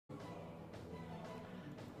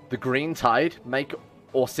The Green Tide make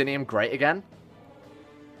Orsinium great again.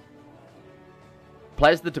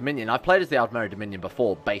 Play as the Dominion. I've played as the Aldmeri Dominion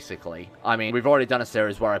before, basically. I mean, we've already done a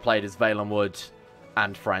series where I played as Valen Wood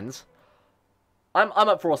and friends. I'm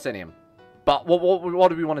up for Orsinium. But what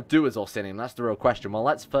do we want to do as Orsinium? That's the real question. Well,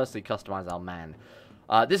 let's firstly customize our man.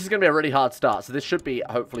 This is going to be a really hard start, so this should be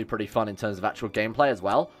hopefully pretty fun in terms of actual gameplay as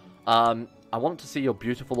well. I want to see your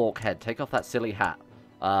beautiful orc head. Take off that silly hat.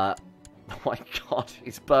 Oh my god,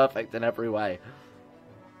 he's perfect in every way.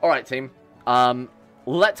 Alright, team.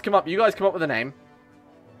 Let's come up. You guys come up with a name.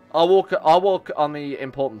 I'll walk on the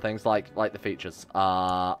important things like the features.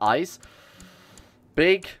 Eyes.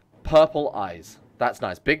 Big purple eyes. That's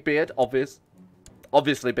nice. Big beard,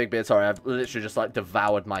 obviously big beard. Sorry, I've literally just like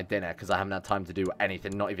devoured my dinner because I haven't had time to do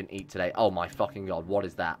anything, not even eat today. Oh my fucking god, what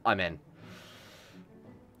is that? I'm in.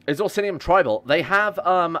 Is Orsinium tribal? They have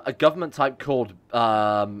a government type called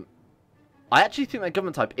I actually think their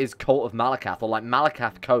government type is Cult of Malakath, or like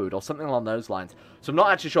Malakath Code, or something along those lines. So I'm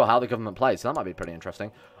not actually sure how the government plays, so that might be pretty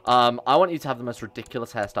interesting. I want you to have the most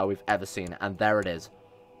ridiculous hairstyle we've ever seen, and there it is.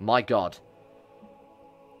 My god.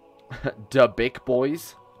 Da big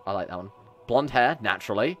boys. I like that one. Blonde hair,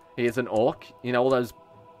 naturally. He is an orc. You know, all those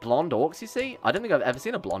blonde orcs you see? I don't think I've ever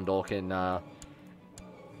seen a blonde orc in,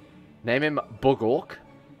 Name him Bug Orc.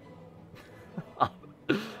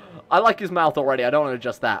 I like his mouth already. I don't want to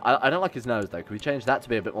adjust that. I don't like his nose, though. Can we change that to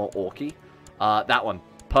be a bit more orky? That one.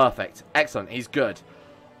 Perfect. Excellent. He's good.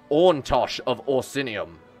 Orntosh of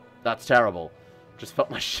Orsinium. That's terrible. Just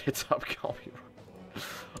fucked my shit up.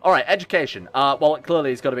 Alright, education. Well,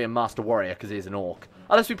 clearly he's got to be a master warrior because he's an orc.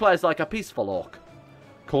 Unless we play as, like, a peaceful orc.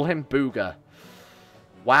 Call him Booger.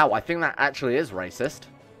 Wow, I think that actually is racist.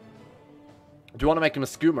 Do you want to make him a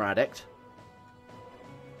skooma addict?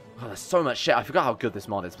 Oh, there's so much shit. I forgot how good this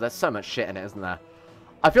mod is, but there's so much shit in it, isn't there?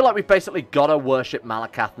 I feel like we've basically got to worship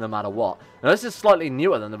Malakath no matter what. Now, this is slightly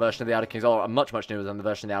newer than the version of the Outer Kings, or much, much newer than the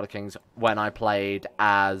version of the Outer Kings when I played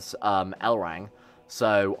as Elrang.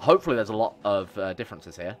 So, hopefully there's a lot of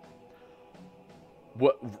differences here.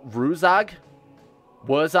 WAAAGH?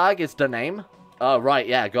 WAAAGH is the name? Oh, right,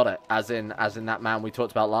 yeah, got it. As in that man we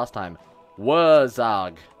talked about last time.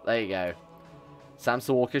 WAAAGH. There you go.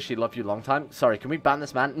 Samsa Walker, she loved you long time. Sorry, can we ban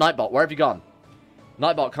this man? Nightbot, where have you gone?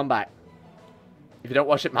 Nightbot, come back. If you don't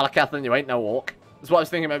worship Malakath, then you ain't no orc. That's what I was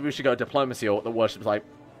thinking. Maybe we should go diplomacy orc that worships, like,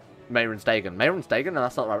 Mayron Stagan. Mayron Stagan? No,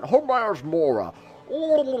 that's not right. Homer's Mora.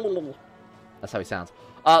 That's how he sounds.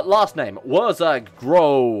 Last name. WAAAGH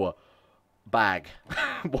Growbag.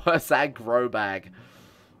 WAAAGH Growbag.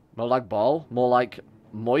 More like ball? More like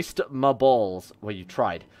moist my balls. Well, you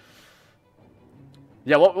tried.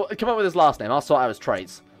 Yeah, well, come up with his last name. I'll sort out his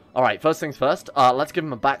traits. Alright, first things first. Let's give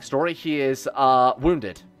him a backstory. He is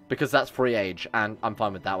wounded, because that's free age, and I'm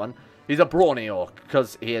fine with that one. He's a brawny orc,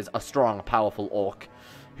 because he is a strong, powerful orc,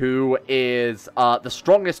 who is the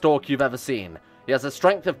strongest orc you've ever seen. He has a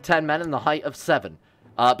strength of 10 men and the height of 7.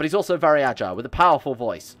 But he's also very agile, with a powerful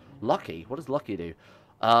voice. Lucky? What does Lucky do?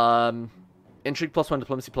 Intrigue +1,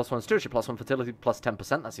 Diplomacy +1, Stewardship +1, Fertility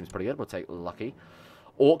 +10%. That seems pretty good. We'll take Lucky.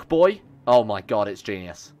 Orc Boy. Oh my god, it's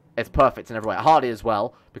genius. It's perfect in every way. Hardy as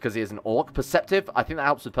well, because he is an orc. Perceptive, I think that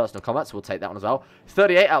helps with personal combat, so we'll take that one as well.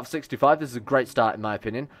 38 out of 65. This is a great start, in my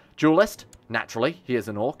opinion. Duelist, naturally, he is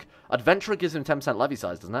an orc. Adventurer gives him 10% levy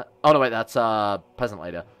size, doesn't it? Oh, no, wait, that's Peasant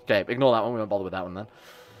Leader. Okay, ignore that one. We won't bother with that one then.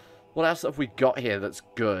 What else have we got here that's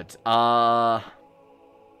good? I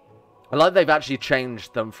like they've actually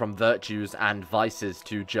changed them from virtues and vices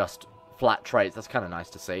to just flat traits. That's kind of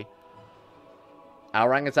nice to see.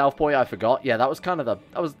 Elrang is Elf Boy, I forgot. Yeah, that was kind of the...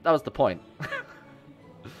 That was the point.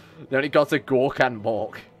 They only got to Gork and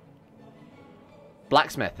Mork.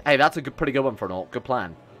 Blacksmith. Hey, that's a pretty good one for an orc. Good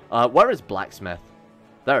plan. Where is Blacksmith?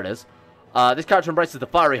 There it is. This character embraces the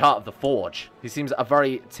fiery heart of the Forge. He seems a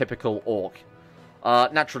very typical orc.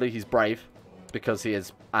 Naturally, he's brave, because he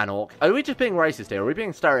is an orc. Are we just being racist here? Are we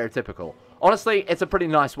being stereotypical? Honestly, it's a pretty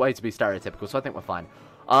nice way to be stereotypical, so I think we're fine.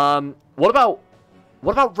 What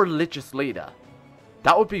about religious leader?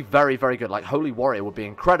 That would be very, very good. Like, Holy Warrior would be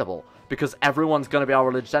incredible, because everyone's going to be our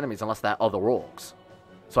religious enemies unless they're other orcs.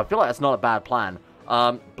 So I feel like that's not a bad plan.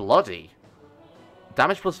 Bloody.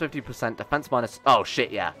 Damage plus 50%, defense minus... Oh, shit,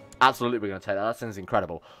 yeah. Absolutely, we're going to take that. That seems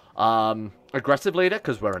incredible. Aggressive leader,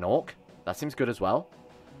 because we're an orc. That seems good as well.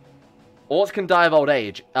 Orcs can die of old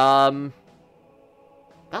age. That's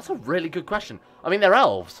a really good question. I mean, they're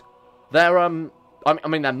elves. They're, I mean,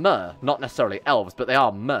 they're mer. Not necessarily elves, but they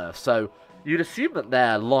are mer. So... you'd assume that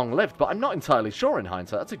they're long-lived, but I'm not entirely sure in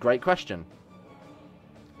hindsight. That's a great question.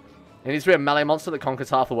 It needs to be a melee monster that conquers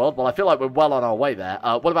half the world. Well, I feel like we're well on our way there.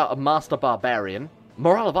 What about a Master Barbarian?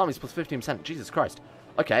 Morale of armies plus 15%. Jesus Christ.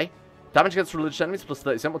 Okay. Damage against religious enemies plus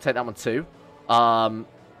 30%. We'll take that one too.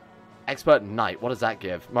 Expert Knight. What does that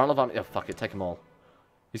give? Moral of Army. Oh, fuck it. Take them all.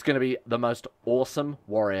 He's going to be the most awesome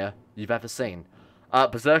warrior you've ever seen.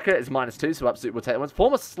 Berserker is -2, so absolutely we'll take that one.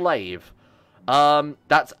 Former Slave.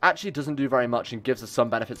 That actually doesn't do very much and gives us some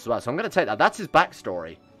benefits as well. So I'm going to take that. That's his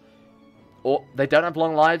backstory. Or they don't have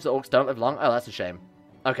long lives. Orcs don't live long. Oh, that's a shame.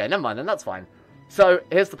 Okay, never mind then. That's fine. So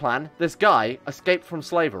here's the plan. This guy escaped from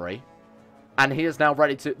slavery, and he is now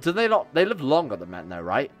ready to... Do they not... They live longer than men, though,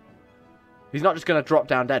 right? He's not just going to drop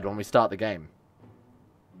down dead when we start the game.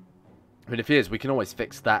 I mean, if he is, we can always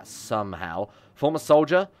fix that somehow. Former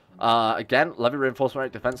soldier. Again, levy reinforcement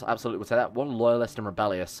rate defense. Absolutely would say that. One loyalist and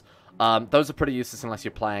rebellious. Those are pretty useless unless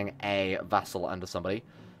you're playing a vassal under somebody.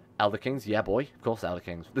 Elder Kings. Yeah, boy. Of course, Elder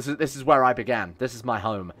Kings. This is where I began. This is my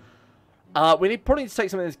home. We probably need to take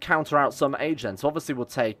something to counter out some age then. So obviously we'll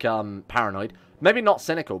take Paranoid. Maybe not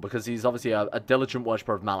Cynical, because he's obviously a diligent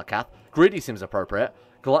worshipper of Malakath. Greedy seems appropriate.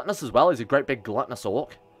 Gluttonous as well. He's a great big gluttonous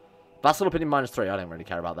orc. Vassal Opinion -3. I don't really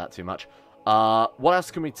care about that too much. What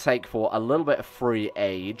else can we take for a little bit of free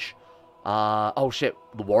age? Oh shit.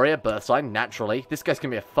 The Warrior, Birth Sign, naturally. This guy's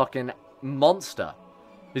going to be a fucking monster.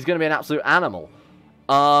 He's going to be an absolute animal.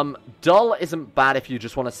 Dull isn't bad if you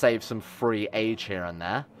just want to save some free age here and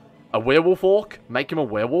there. A Werewolf Orc? Make him a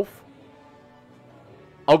werewolf?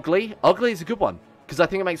 Ugly? Ugly is a good one. Because I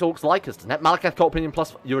think it makes orcs like us, doesn't it? Malakath Cult Opinion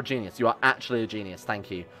plus... You're a genius. You are actually a genius. Thank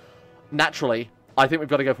you. Naturally, I think we've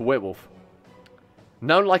got to go for Werewolf.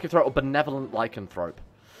 Known Lycanthrope or Benevolent Lycanthrope?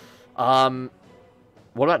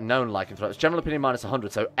 What about Known Lycanthrope? It's General Opinion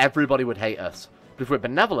 -100, so everybody would hate us. But if we're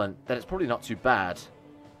Benevolent, then it's probably not too bad.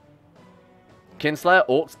 Kinslayer,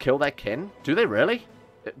 orcs kill their kin? Do they really?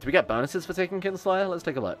 Do we get bonuses for taking Kinslayer? Let's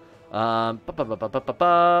take a look.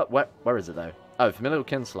 Where is it, though? Oh, Familial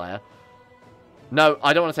Kinslayer. No,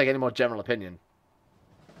 I don't want to take any more General Opinion.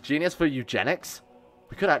 Genius for Eugenics?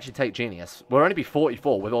 We could actually take Genius. We'll only be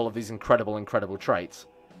 44 with all of these incredible, incredible traits.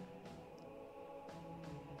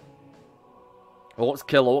 Orcs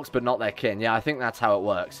kill orcs, but not their kin. Yeah, I think that's how it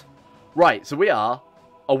works. Right, so we are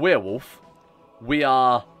a werewolf. We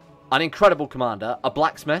are an incredible commander. A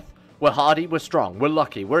blacksmith. We're hardy. We're strong. We're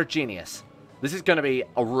lucky. We're a genius. This is going to be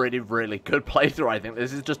a really, really good playthrough, I think.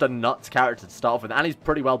 This is just a nuts character to start off with. And he's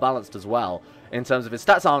pretty well balanced as well. In terms of his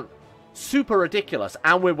stats aren't super ridiculous.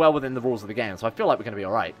 And we're well within the rules of the game. So I feel like we're going to be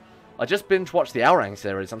alright. I just binge-watched the WAAAGH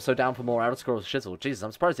series. I'm so down for more Outer Scrolls shizzle. Jesus,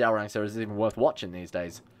 I'm surprised the WAAAGH series is even worth watching these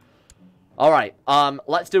days. Alright,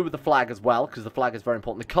 let's do with the flag as well, because the flag is very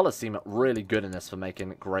important. The colours seem really good in this for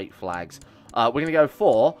making great flags. We're going to go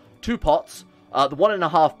for 2 pots. The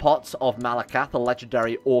 1.5 pots of Malakath, a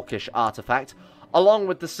legendary orcish artifact, along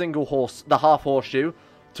with the single horse, the half horseshoe,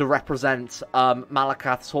 to represent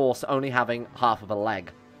Malakath's horse only having half of a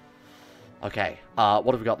leg. Okay, what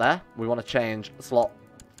have we got there? We want to change slot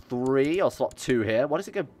 3 or slot 2 here. What does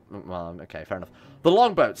it go? Well, okay, fair enough. The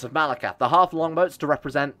longboats of Malakath, the half longboats to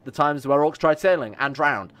represent the times where orcs tried sailing and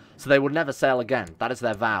drowned, so they would never sail again. That is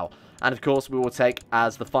their vow. And of course, we will take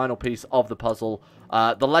as the final piece of the puzzle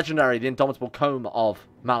the legendary, the indomitable comb of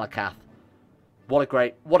Malakath. What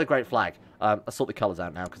a great flag. I'll sort the colours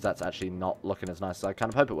out now because that's actually not looking as nice as I kind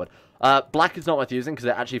of hope it would. Black is not worth using because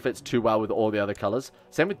it actually fits too well with all the other colours.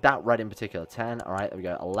 Same with that red in particular. 10. All right, there we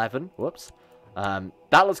go. 11. Whoops.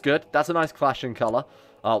 That looks good. That's a nice clashing colour.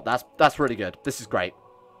 Oh, that's really good. This is great.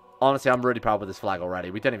 Honestly, I'm really proud with this flag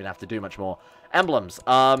already. We don't even have to do much more. Emblems.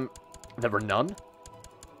 There were none.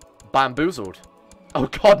 Bamboozled. Oh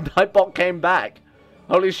god, Nightbot came back.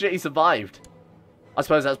 Holy shit, he survived. I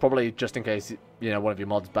suppose that's probably just in case, you know, one of your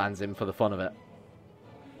mods bans him for the fun of it.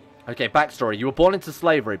 Okay, backstory. You were born into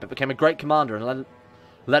slavery, but became a great commander and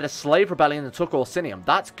led a slave rebellion and took Orsinium.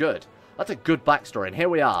 That's good. That's a good backstory. And here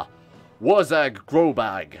we are.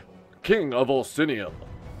 WAAAGH, King of Orsinium.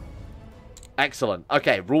 Excellent.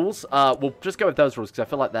 Okay, rules. We'll just go with those rules because I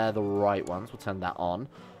feel like they're the right ones. We'll turn that on.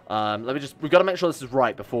 We've got to make sure this is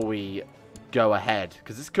right before we go ahead,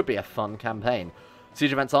 because this could be a fun campaign.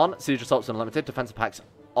 Siege events on, siege assaults unlimited, defensive packs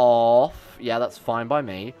off. Yeah, that's fine by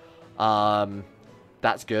me.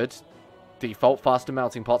 That's good. Default, faster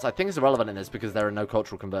melting pots. I think it's irrelevant in this because there are no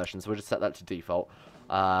cultural conversions, so we'll just set that to default.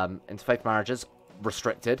 Interfaith marriages,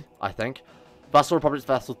 restricted, I think. Vassal republics,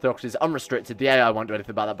 vassal theocracies, unrestricted. The AI won't do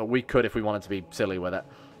anything about that, but we could if we wanted to be silly with it.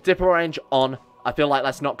 Dipper range on. I feel like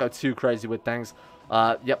let's not go too crazy with things.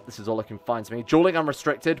 Yep, this is all looking fine to me. Dueling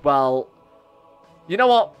unrestricted, well, you know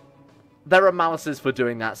what? There are malices for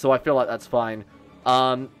doing that, so I feel like that's fine.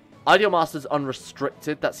 Ideal Masters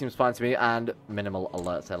unrestricted, that seems fine to me, and minimal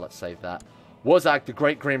alerts there, let's save that. WAAAGH, the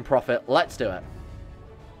Great Green Prophet, let's do it.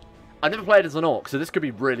 I never played as an orc, so this could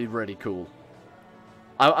be really, really cool.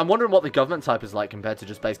 I'm wondering what the government type is like compared to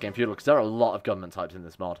just base game feudal, because there are a lot of government types in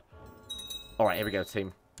this mod. Alright, here we go,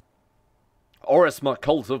 team. Orisma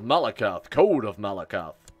Cult of Malacath, Code of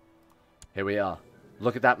Malacath. Here we are.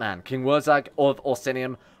 Look at that man. King WAAAGH of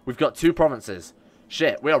Orsinium. We've got 2 provinces.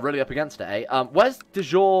 Shit, we are really up against it, eh? Where's de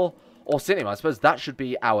jure Orsinium? I suppose that should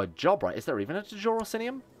be our job, right? Is there even a de jure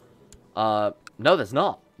Orsinium? No, there's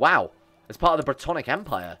not. Wow. It's part of the Brittonic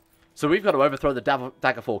Empire. So we've got to overthrow the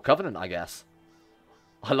Daggerfall Covenant, I guess.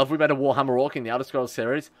 I love we made a Warhammer Orc in the Elder Scrolls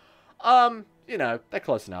series. You know, they're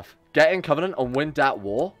close enough. Get in Covenant and win that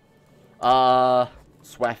war.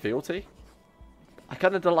 Swear fealty? I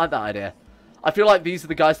kind of don't like that idea. I feel like these are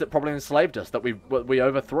the guys that probably enslaved us, that we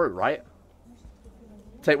overthrew, right?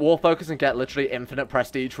 Take war focus and get literally infinite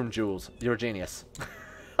prestige from jewels. You're a genius.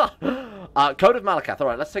 Code of Malacath.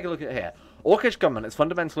 Alright, let's take a look at it here. Orcish government is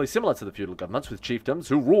fundamentally similar to the feudal governments, with chiefdoms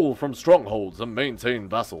who rule from strongholds and maintain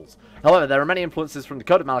vassals. However, there are many influences from the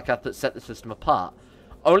Code of Malacath that set the system apart.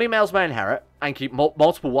 Only males may inherit and keep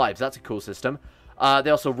multiple wives. That's a cool system. They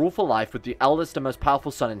also rule for life, with the eldest and most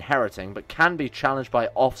powerful son inheriting, but can be challenged by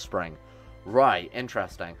offspring. Right,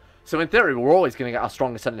 interesting. So in theory, we're always going to get our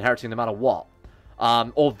strongest son inheriting no matter what.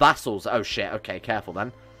 Or vassals. Oh shit, okay, careful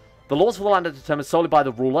then. The laws of the land are determined solely by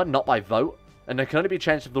the ruler, not by vote, and they can only be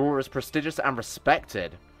changed if the ruler is prestigious and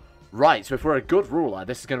respected. Right, so if we're a good ruler,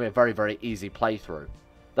 this is going to be a very, very easy playthrough.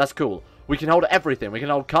 That's cool. We can hold everything. We can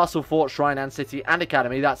hold castle, fort, shrine, and city, and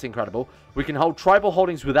academy. That's incredible. We can hold tribal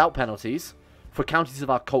holdings without penalties for counties of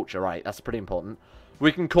our culture. Right, that's pretty important.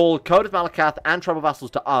 We can call Code of Malacath and tribal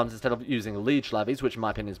vassals to arms instead of using liege levies, which in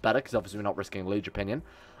my opinion is better, because obviously we're not risking liege opinion.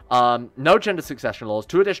 No gender succession laws,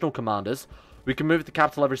 2 additional commanders. We can move the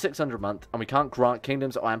capital every 600 a month, and we can't grant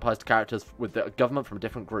kingdoms or empires to characters with the government from a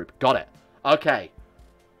different group. Got it. Okay.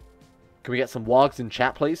 Can we get some WAAAGHs in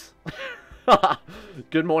chat, please?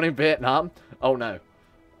 Good morning, Vietnam. Oh no.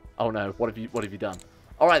 Oh no. What have you done?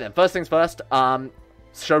 Alright then, first things first.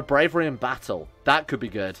 Show bravery in battle. That could be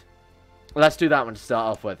good. Let's do that one to start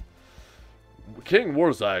off with. King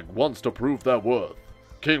WAAAGH wants to prove their worth.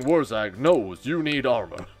 King WAAAGH knows you need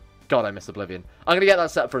armor. God, I miss Oblivion. I'm going to get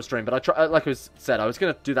that set up for a stream, but like I said, I was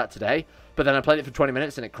going to do that today, but then I played it for 20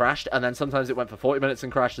 minutes and it crashed, and then sometimes it went for 40 minutes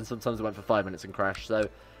and crashed, and sometimes it went for 5 minutes and crashed, so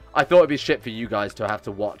I thought it'd be shit for you guys to have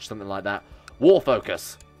to watch something like that. War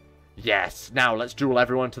focus. Yes, now let's duel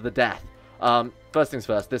everyone to the death. First things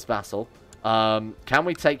first, this vassal. Can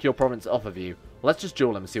we take your province off of you? Let's just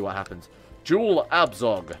duel him and see what happens. Duel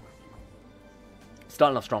WAAAGH.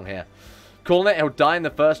 Starting off strong here. Calling it, he'll die in the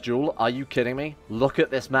first duel. Are you kidding me? Look at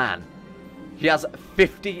this man. He has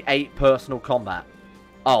 58 personal combat.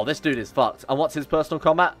 Oh, this dude is fucked. And what's his personal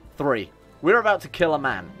combat? 3. We're about to kill a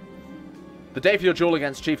man. The day for your duel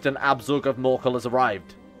against Chieftain WAAAGH of Morkel has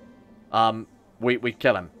arrived. We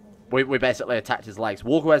kill him. We basically attacked his legs.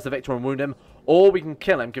 Walk away as the victor and wound him. Or we can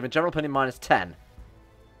kill him, giving general opinion -10.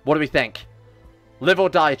 What do we think? Live or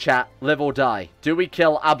die, chat. Live or die. Do we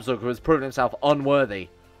kill WAAAGH, who has proven himself unworthy?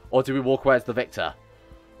 Or do we walk away as the victor?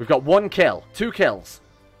 We've got 1 kill. 2 kills.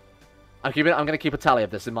 I'm going to keep a tally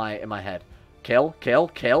of this in my head. Kill, kill,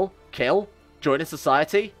 kill, kill. Join a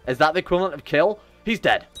society. Is that the equivalent of kill? He's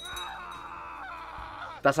dead.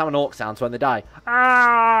 That's how an orc sounds when they die.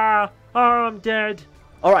 Ah! Oh, I'm dead.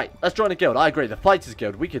 Alright, let's join a guild. I agree. The Fighters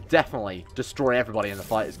Guild. We could definitely destroy everybody in the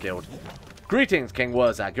Fighters Guild. Greetings, King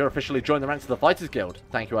WAAAGH. You're officially joined the ranks of the Fighters Guild.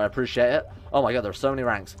 Thank you, I appreciate it. Oh my god, there are so many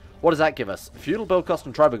ranks. What does that give us? Feudal build cost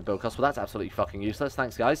and tribal build cost. Well, that's absolutely fucking useless.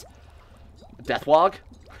 Thanks, guys. Death WAAAGH?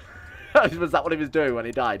 Was that what he was doing when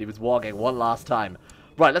he died? He was WAAAGHing one last time.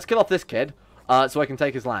 Right, let's kill off this kid, so I can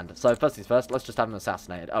take his land. So, first things first, let's just have him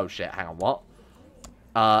assassinated. Oh, shit, hang on, what?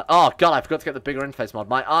 Oh, god, I forgot to get the bigger interface mod.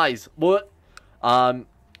 My eyes. What? No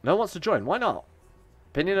one wants to join. Why not?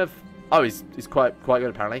 Opinion of... Oh, he's quite good,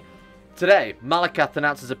 apparently. Today, Malacath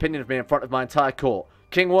announced his opinion of me in front of my entire court.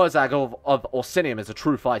 King WAAAGH of Orsinium is a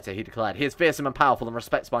true fighter, he declared. He is fearsome and powerful and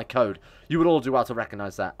respects my code. You would all do well to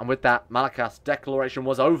recognize that. And with that, Malacath's declaration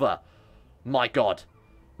was over. My god.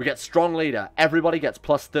 We get strong leader. Everybody gets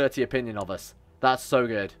plus 30 opinion of us. That's so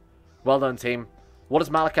good. Well done, team. What does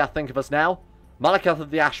Malacath think of us now? Malacath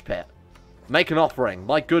of the Ash Pit. Make an offering.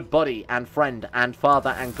 My good buddy and friend and father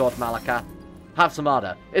and god Malacath. Have some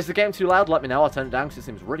ardor. Is the game too loud? Let me know. I'll turn it down because it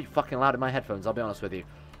seems really fucking loud in my headphones. I'll be honest with you.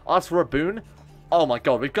 Ask for a boon? Oh my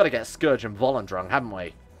god, we've got to get Scourge and Volendrung, haven't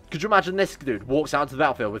we? Could you imagine this dude walks out into the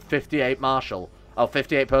battlefield with 58 martial? Oh,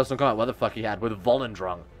 58 personal combat, what the fuck he had, with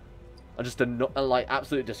Volendrung. And just, like,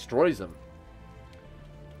 absolutely destroys them.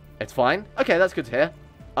 It's fine. Okay, that's good to hear.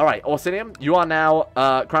 Alright, Orsinium, you are now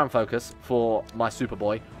Crown Focus for my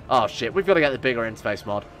Superboy. Oh, shit. We've got to get the bigger interface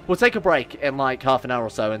mod. We'll take a break in, like, half an hour or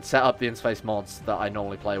so and set up the interface mods that I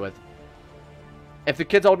normally play with. If the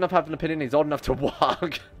kid's old enough to have an opinion, he's old enough to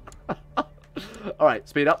WAAAGH. Alright,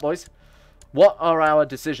 speed up, boys. What are our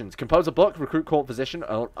decisions? Compose a book, recruit court physician.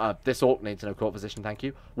 Oh, this orc needs no court physician, thank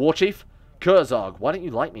you. War chief, Kurzog. Why don't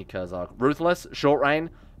you like me, Kurzog? Ruthless, short reign,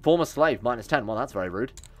 former slave, -10. Well, that's very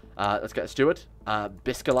rude. Let's get a steward.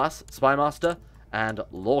 Biscalas, spymaster, and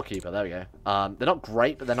lawkeeper. There we go. They're not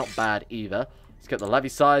great, but they're not bad either. Let's get the levy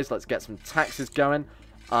size. Let's get some taxes going.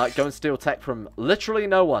 Go and steal tech from literally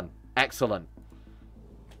no one. Excellent.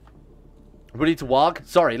 We need to WAAAGH.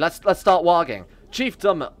 Sorry, let's start WAAGHing.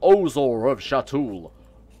 Chiefdom Ozor of Shatul.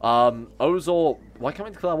 Ozor, why can't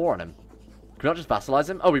we declare war on him? Can we not just vassalize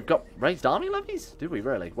him? Oh, we've got raised army levies? Do we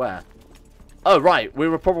really? Where? Oh, right. We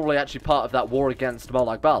were probably actually part of that war against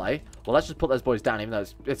WAAAGH. Well, let's just put those boys down, even though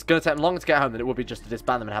it's going to take them longer to get home than it would be just to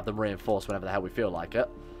disband them and have them reinforced whenever the hell we feel like it.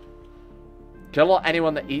 Kill or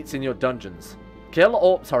anyone that eats in your dungeons. Kill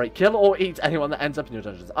or eat anyone that ends up in your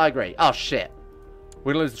dungeons. I agree. Oh, shit.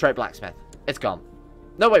 We're going to lose the trait blacksmith. It's gone.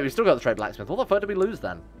 No, wait, we've still got the trait blacksmith. What the fuck did we lose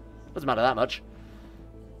then? Doesn't matter that much.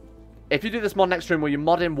 If you do this mod next stream, will you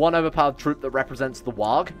mod in one overpowered troop that represents the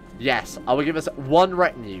WAAGH? Yes, I will give us one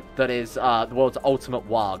retinue that is the world's ultimate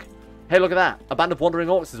WAAGH. Hey, look at that. A band of wandering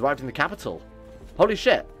orcs has arrived in the capital. Holy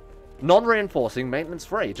shit. Non-reinforcing, maintenance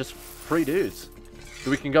free. Just free dudes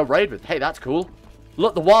who we can go raid with. Hey, that's cool.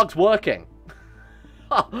 Look, the WAAGH's working.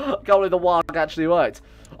 Can't believe the WAAGH actually worked.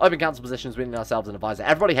 Open council positions, we need ourselves an advisor.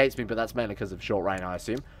 Everybody hates me, but that's mainly because of short reign, I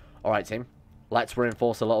assume. Alright, team. Let's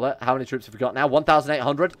reinforce a little bit. How many troops have we got now?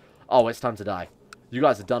 1,800? Oh, it's time to die. You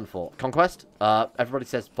guys are done for. Conquest? Everybody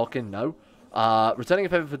says fucking no. Returning a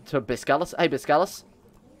favor to Biscalas. Hey, Biscalas.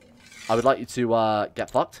 I would like you to get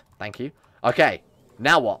fucked. Thank you. Okay.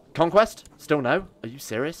 Now what? Conquest? Still no? Are you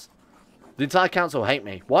serious? The entire council hate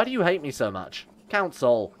me. Why do you hate me so much?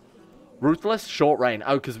 Council. Ruthless? Short reign.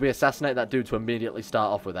 Oh, because we assassinate that dude to immediately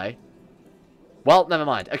start off with, eh? Well, never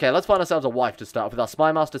mind. Okay, let's find ourselves a wife to start off with. Our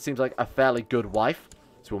spymaster seems like a fairly good wife,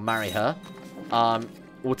 so we'll marry her.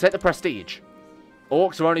 We'll take the prestige.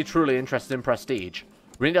 Orcs are only truly interested in prestige.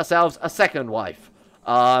 We need ourselves a second wife.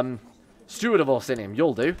 Steward of Orsinium,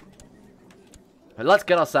 you'll do. And let's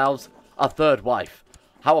get ourselves a third wife.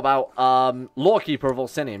 How about lawkeeper of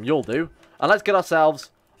Orsinium, you'll do. And let's get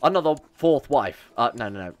ourselves another fourth wife.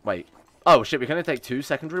 No, wait. Oh, shit, we can only take 2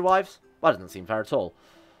 secondary wives? Well, that doesn't seem fair at all.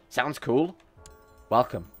 Sounds cool.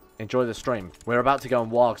 Welcome. Enjoy the stream. We're about to go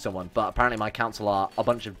and WAAGH someone, but apparently my council are a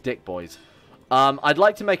bunch of dick boys. I'd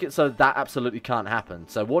like to make it so that absolutely can't happen.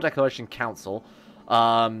 So, War Declaration Council.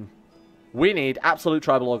 We need absolute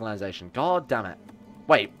tribal organization. God damn it.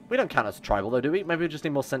 Wait, we don't count as tribal though, do we? Maybe we just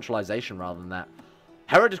need more centralization rather than that.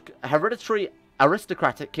 Hereditary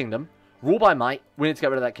aristocratic kingdom. Rule by might. We need to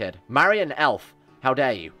get rid of that kid. Marry an elf. How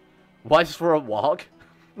dare you? Wives for a WAAGH?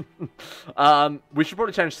 We should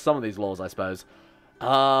probably change some of these laws, I suppose.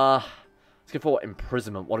 Let's go for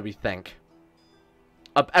imprisonment. What do we think?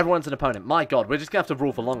 Everyone's an opponent. My god, we're just going to have to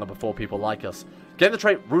rule for longer before people like us. Get the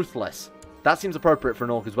trait Ruthless. That seems appropriate for an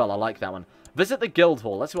orc as well. I like that one. Visit the guild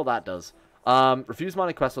hall. Let's see what that does. Refuse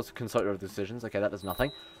minor quests or consult your decisions. Okay, that does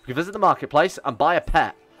nothing. We can visit the marketplace and buy a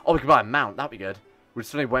pet. Oh, we can buy a mount. That'd be good. We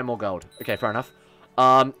just need way more gold. Okay, fair enough.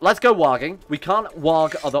 Let's go WAAGHing. We can't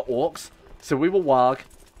WAAGH other orcs, so we will WAAGH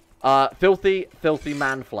filthy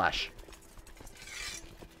man flesh.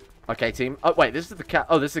 Okay, team. Oh, wait, this is the cat.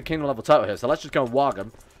 Oh, this is a kingdom level total here, so let's just go and WAAGH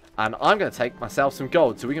them. And I'm going to take myself some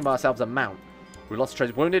gold, so we can buy ourselves a mount. We lost the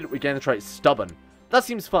trait wounded. We gain the trait stubborn. That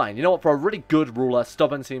seems fine. You know what? For a really good ruler,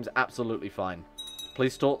 stubborn seems absolutely fine.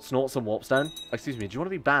 Please snort some warpstone. Excuse me, do you want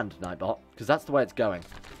to be banned, Nightbot? Because that's the way it's going.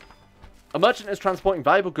 A merchant is transporting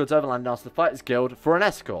valuable goods overland and asks the Fighters Guild for an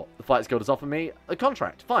escort. The Fighters Guild has offered me a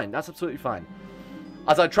contract. Fine, that's absolutely fine.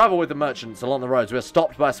 As I travel with the merchants along the roads, we are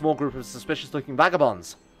stopped by a small group of suspicious-looking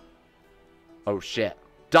vagabonds. Oh, shit.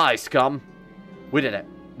 Die, scum. We did it.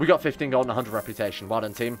 We got 15 gold and 100 reputation. Well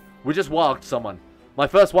done, team. We just WAAGHed someone. My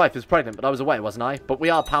first wife is pregnant, but I was away, wasn't I? But we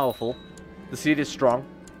are powerful. The seed is strong.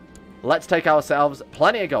 Let's take ourselves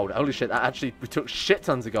plenty of gold. Holy shit, that actually, we took shit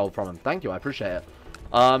tons of gold from him. Thank you, I appreciate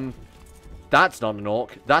it. That's not an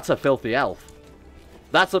orc. That's a filthy elf.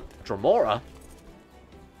 That's a Dremora.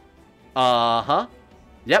 Uh-huh.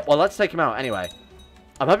 Yep, well, let's take him out anyway.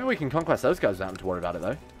 I'm hoping we can conquest those guys without having to worry about it,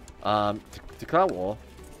 though. Declare war.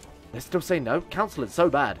 They still say no? Council is so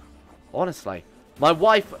bad. Honestly. My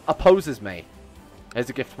wife opposes me. Here's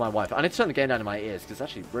a gift for my wife. I need to turn the game down in my ears, because it's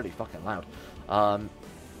actually really fucking loud.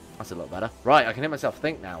 That's a little better. Right, I can hear myself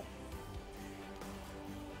think now.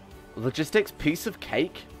 Logistics, piece of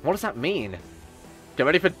cake? What does that mean? Get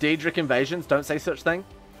ready for Daedric invasions. Don't say such thing.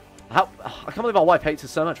 How? I can't believe our wife hates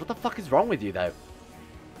us so much. What the fuck is wrong with you, though?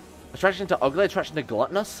 Attraction to ugly, attraction to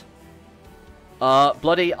gluttonous.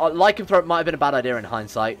 Bloody, lycanthrope might have been a bad idea in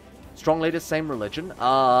hindsight. Strong leaders, same religion.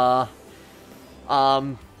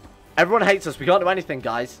 Everyone hates us. We can't do anything,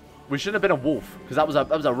 guys. We shouldn't have been a wolf, because that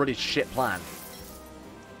was a really shit plan.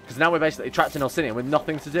 Because now we're basically trapped in Orsinium with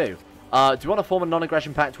nothing to do. Do you want to form a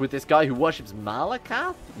non-aggression pact with this guy who worships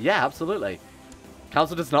Malakath? Yeah, absolutely.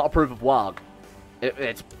 Council does not approve of WAAAGH.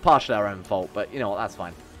 It's partially our own fault, but you know what, that's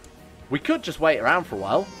fine. We could just wait around for a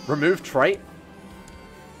while. Remove trait.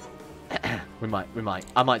 we might.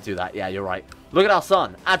 I might do that. Yeah, you're right. Look at our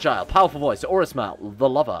son. Agile, powerful voice. Orismel, the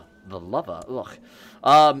lover. The lover? Ugh.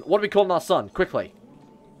 What are we calling our son? Quickly.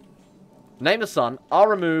 Name the son. I'll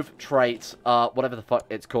remove trait, whatever the fuck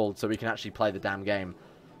it's called, so we can actually play the damn game.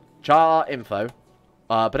 Char info.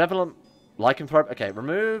 Benevolent lycanthrope. Okay,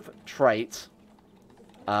 remove trait.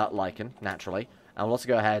 Lycan, naturally. And we'll also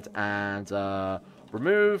go ahead and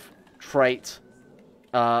remove trait.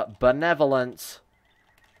 Benevolent.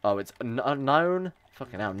 Oh, it's known.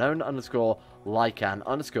 Fucking hell. Known underscore lycan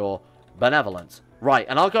underscore benevolent. Right,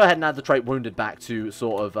 and I'll go ahead and add the trait wounded back to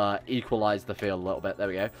sort of equalize the field a little bit. There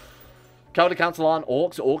we go. Cowardly Council on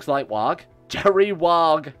orcs. Orcs like WAAAGH. Jerry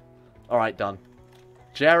WAAAGH. Alright, done.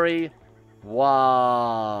 Jerry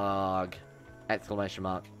WAAAGH. Exclamation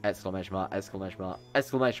mark. Exclamation mark. Exclamation mark.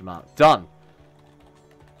 Exclamation mark. Done.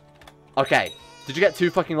 Okay. Did you get 2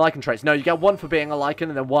 fucking Lycan traits? No, you get 1 for being a Lycan,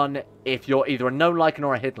 and then 1 if you're either a known Lycan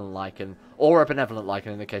or a hidden Lycan. Or a benevolent Lycan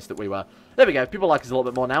in the case that we were. There we go. People like us a little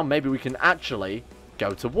bit more now. Maybe we can actually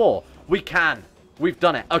go to war. We can. We've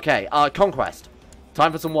done it. Okay, conquest.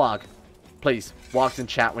 Time for some WAAAGH. Please, WAAAGHs in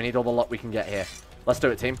chat. We need all the luck we can get here. Let's do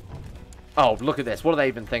it, team. Oh, look at this. What are they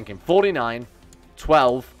even thinking? 49,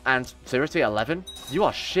 12, and seriously, 11? You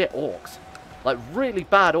are shit orcs. Like, really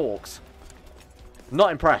bad orcs.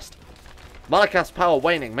 Not impressed. Malakath's power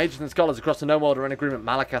waning. Mages and scholars across the Gnome World are in agreement.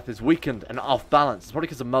 Malakath is weakened and off balance. It's probably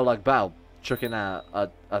because of Molag Bal chucking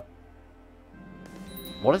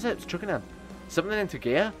what is it? It's chucking something into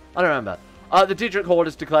gear? I don't remember. The Daedric Horde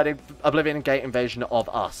has declared Oblivion Gate invasion of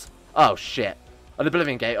us. Oh, shit. An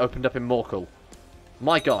Oblivion Gate opened up in Morkel.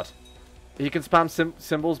 My god. You can spam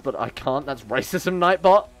symbols, but I can't. That's racism,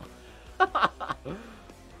 Nightbot.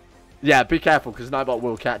 Yeah, be careful, because Nightbot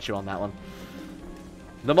will catch you on that one.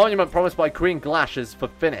 The monument promised by Queen Glash is for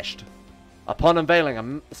finished. Upon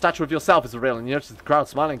unveiling, a statue of yourself is revealed, and you notice the crowd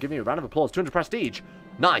smiling and giving you a round of applause. 200 prestige.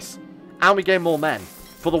 Nice. And we gain more men.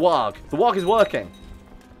 For the WAAAGH. The WAAAGH is working.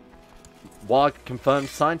 WAAAGH confirmed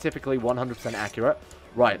scientifically 100% accurate.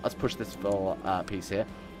 Right, let's push this full piece here.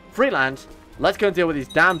 Freeland. Let's go and deal with these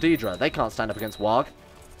damn Daedra. They can't stand up against WAAAGH.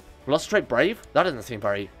 Lost straight brave? That doesn't seem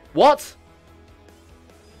very... What?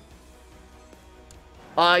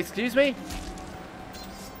 Excuse me?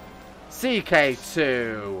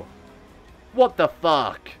 CK2. What the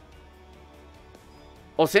fuck?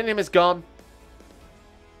 Orsinium is gone.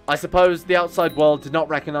 I suppose the outside world did not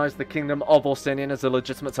recognize the kingdom of Orsinium as a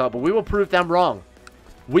legitimate title, but we will prove them wrong.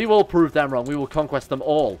 We will prove them wrong. We will conquest them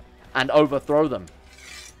all and overthrow them.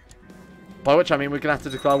 By which I mean we're going to have to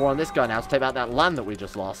declare war on this guy now to take back that land that we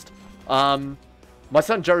just lost. My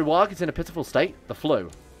son Jerry WAAAGH is in a pitiful state. The flu.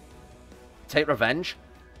 Take revenge?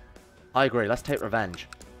 I agree. Let's take revenge.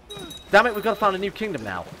 Damn it, we've got to find a new kingdom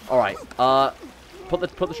now. Alright, put the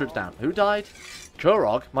troops down. Who died?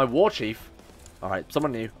 Kurog, my war chief. Alright,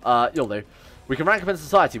 someone new. You'll do. We can rank up in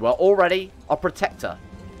society. We're already a protector.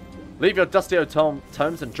 Leave your dusty old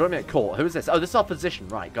tomes and join me at court. Who is this? Oh, this is our physician.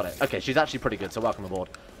 Right, got it. Okay, she's actually pretty good, so welcome aboard.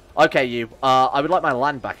 Okay, you. I would like my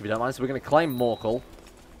land back if you don't mind, so we're going to claim Morkel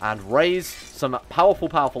and raise some powerful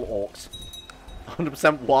orcs.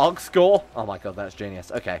 100% WAAAGH score? Oh my god, that's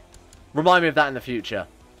genius. Okay. Remind me of that in the future.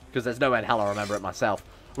 Because there's no way in hell I'll remember it myself.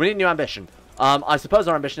 We need new ambition. I suppose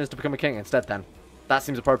our ambition is to become a king instead then. That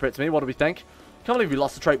seems appropriate to me. What do we think? Can't believe we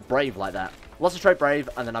lost the trait Brave like that. Lost the trait Brave,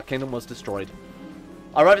 and then our kingdom was destroyed.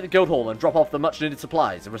 I arrive at the guild hall and drop off the much needed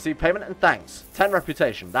supplies and receive payment and thanks. 10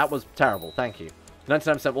 reputation. That was terrible. Thank you.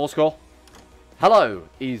 99% war score. Hello,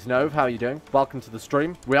 Easenove. How are you doing? Welcome to the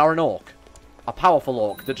stream. We are an orc. A powerful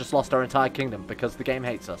orc that just lost our entire kingdom because the game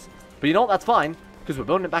hates us. But you know what? That's fine. Because we're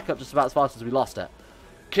building it back up just about as fast as we lost it.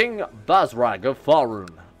 King Bazrag of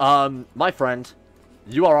Faerun. My friend,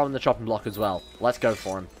 you are on the chopping block as well. Let's go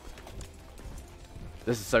for him.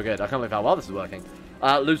 This is so good. I can't believe how well this is working.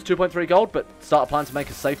 Lose 2.3 gold, but start a plan to make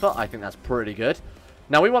us safer. I think that's pretty good.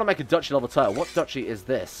 Now, we want to make a duchy level title. What duchy is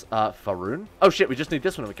this? Faerun? Oh, shit, we just need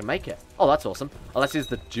this one and we can make it. Oh, that's awesome. Unless he's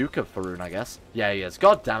the Duke of Faerun, I guess. Yeah, he is.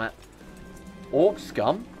 God damn it. Orc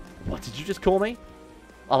scum? What did you just call me?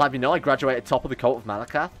 I'll have you know I graduated top of the cult of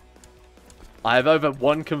Malakath. I have over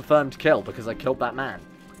 1 confirmed kill because I killed that man.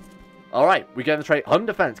 Alright, we get the trait Home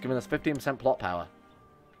Defense, giving us 15% plot power.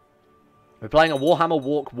 We're playing a Warhammer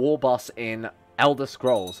Walk war boss in Elder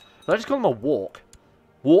Scrolls. So I just call him a Walk.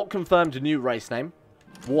 Walk confirmed new race name.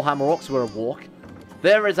 Warhammer Orcs, we're a Walk.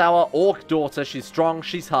 There is our Orc daughter. She's strong,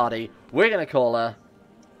 she's hardy. We're going to call her...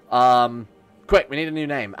 Quick, we need a new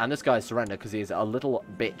name. And this guy's surrendered because he's a little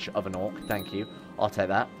bitch of an Orc. Thank you. I'll take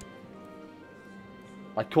that.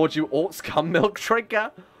 I called you Orc Scum Milk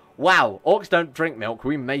Drinker. Wow, Orcs don't drink milk.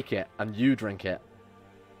 We make it, and you drink it.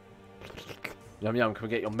 Yum yum, can we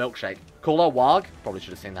get your milkshake? Call her WAAAGH. Probably should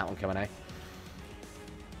have seen that one coming, eh?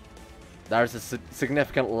 There is a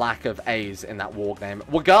significant lack of A's in that WAAAGH name.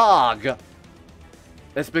 WAAAGH!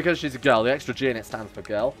 It's because she's a girl. The extra G in it stands for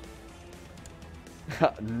girl.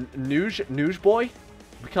 Nooge boy?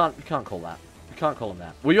 We can't call that. We can't call him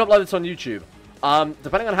that. Will you upload this on YouTube?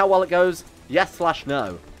 Depending on how well it goes,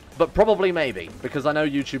 yes/no. But probably maybe, because I know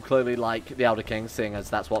YouTube clearly like the Elder King, seeing as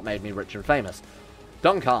that's what made me rich and famous.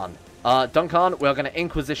 Duncan. Duncan, we are going to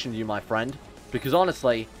Inquisition you, my friend. Because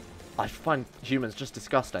honestly, I find humans just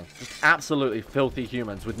disgusting. Just absolutely filthy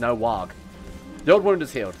humans with no WAAAGH. The old wound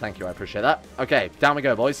is healed. Thank you, I appreciate that. Okay, down we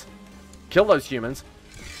go, boys. Kill those humans.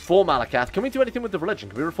 For Malakath. Can we do anything with the religion?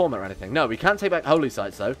 Can we reform it or anything? No, we can take back holy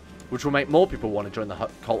sites, though, which will make more people want to join the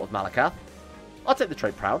cult of Malakath. I'll take the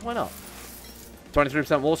trait proud. Why not?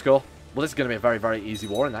 23% war score. Well, this is going to be a very, very easy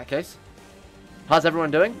war in that case. How's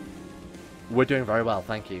everyone doing? We're doing very well,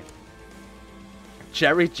 thank you.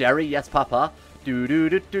 Jerry, yes, Papa. Do.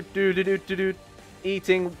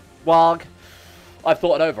 Eating WAAAGH. I've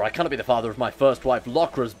thought it over. I cannot be the father of my first wife,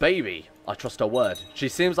 Lockra's baby. I trust her word. She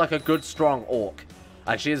seems like a good, strong orc.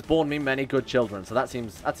 And she has borne me many good children, so that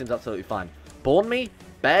seems absolutely fine. Born me?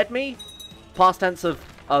 Bared me? Past tense of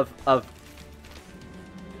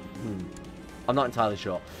I'm not entirely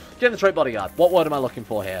sure. Getting the trait bodyguard. What word am I looking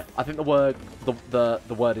for here? I think the word the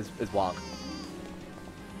word is WAAAGH.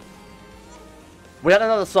 We had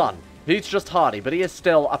another son. He's just hardy, but he is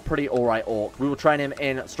still a pretty alright orc. We will train him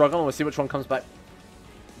in struggle, and we'll see which one comes back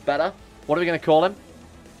better. What are we going to call him?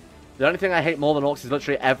 The only thing I hate more than orcs is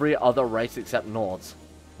literally every other race except Nords.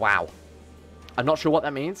 Wow. I'm not sure what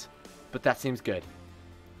that means, but that seems good.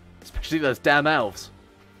 Especially those damn elves.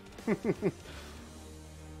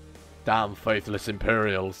 Damn faithless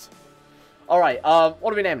Imperials. Alright,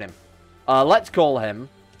 what are we naming him? Let's call him...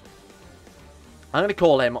 I'm going to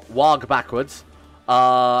call him WAAAGH backwards.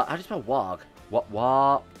 How do you spell WAAAGH? What,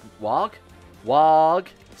 WAAAGH? WAAAGH.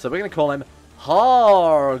 So we're going to call him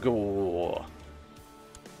Hargor.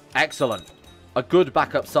 Excellent. A good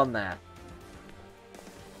backup son there.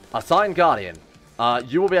 Assigned Guardian.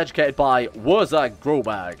 You will be educated by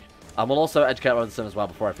WAAAGH. And we'll also educate our other son as well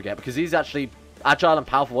before I forget, because he's actually agile and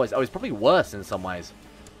powerful voice. Oh, he's probably worse in some ways.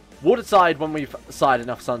 We'll decide when we've sired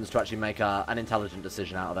enough sons to actually make an intelligent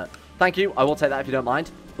decision out of it. Thank you. I will take that if you don't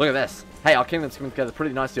mind. Look at this. Hey, our kingdom's coming together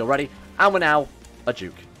pretty nicely already. And we're now a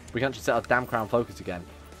duke. We can actually set our damn crown focus again.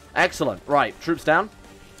 Excellent. Right, troops down.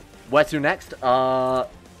 Where to next?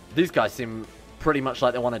 These guys seem pretty much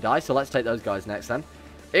like they want to die, so let's take those guys next then.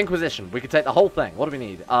 Inquisition. We could take the whole thing. What do we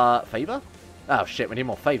need? Favor? Oh, shit. We need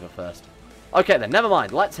more favor first. Okay, then. Never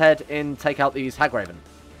mind. Let's head in, take out these Hagraven.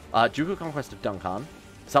 Ducal Conquest of Duncan.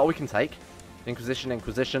 Is that all we can take?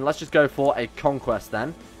 Inquisition. Let's just go for a conquest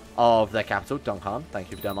then of their capital, Duncan. Thank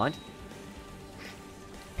you if you don't mind.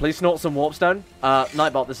 Please snort some warpstone.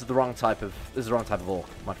 Nightbot, this is the wrong type of orc,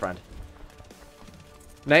 my friend.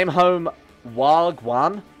 Name home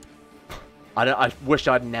WAAAGH. I wish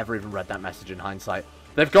I'd never even read that message in hindsight.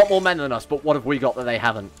 They've got more men than us, but what have we got that they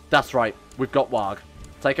haven't? That's right, we've got WAAAGH.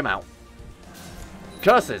 Take him out.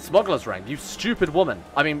 Curses, Smuggler's Ring, you stupid woman.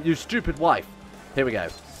 I mean, you stupid wife. Here we go.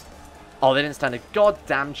 Oh, they didn't stand a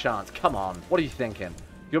goddamn chance. Come on, what are you thinking?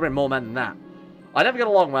 You'll bring more men than that. I never get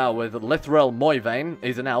along well with Lithril Moyvane.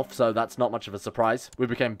 He's an elf, so that's not much of a surprise. We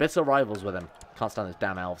became bitter rivals with him. Can't stand those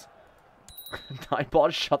damn elves.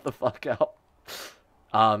 Nightbot, shut the fuck up.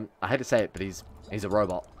 I hate to say it, but he's a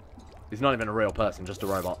robot. He's not even a real person, just a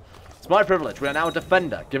robot. It's my privilege. We are now a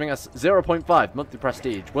defender, giving us 0.5 monthly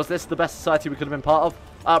prestige. Was this the best society we could have been part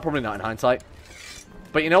of? Probably not in hindsight.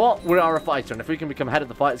 But you know what? We are a fighter, and if we can become head of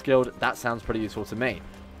the Fighters Guild, that sounds pretty useful to me.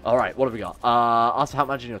 Alright, what have we got? Ask for help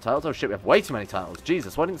managing your titles. Oh shit, we have way too many titles.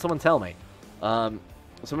 Jesus, why didn't someone tell me?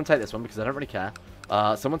 Someone take this one, because I don't really care.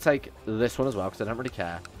 Someone take this one as well, because I don't really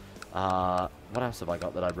care. What else have I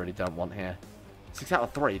got that I really don't want here? 6 out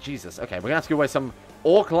of 3, Jesus. Okay, we're going to have to give away some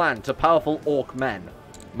orc land to powerful orc men.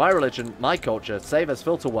 My religion, my culture, save as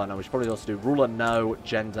filter 1, and we should probably also do ruler no,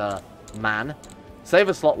 gender, man. Save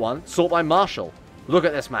as slot 1, sort by marshal. Look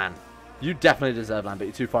at this man. You definitely deserve land, but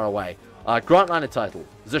you're too far away. Grant-Liner title.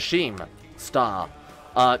 Zashim. Star.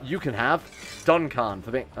 You can have Duncan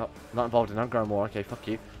for being... Oh, not involved in Underground War. Okay, fuck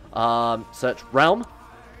you. Search Realm.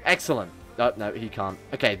 Excellent. No, he can't.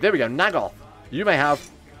 Okay, there we go. Nagoth. You may have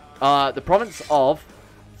the province of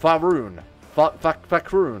Faerun.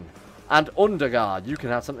 Faerun. And Undergard. You can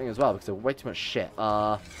have something as well because there's way too much shit.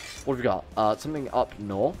 What have we got? Something up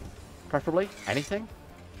north, preferably. Anything?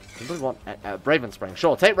 Anybody want Ravenspring?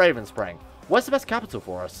 Sure, take Ravenspring. Where's the best capital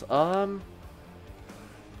for us?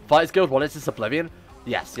 Fighters Guild. What is this? Oblivion?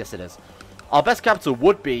 Yes, it is. Our best capital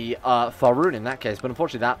would be Faerun in that case, but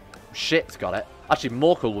unfortunately that shit's got it. Actually,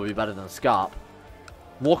 Morkel would be better than Scarp.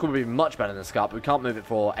 Morkel would be much better than Scarp, but we can't move it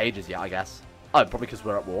for ages yet, I guess. Oh, probably because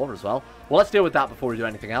we're at war as well. Well, let's deal with that before we do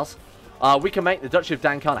anything else. We can make the Duchy of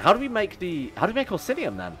Dankana. How do we make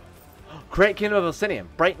Orsinium then? Create Kingdom of Orsinium.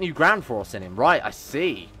 Break new ground for Orsinium. Right, I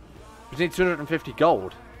see. We need 250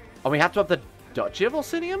 gold. And we have to have the Duchy of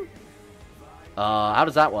Orsinium? How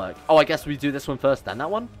does that work? Oh, I guess we do this one first, then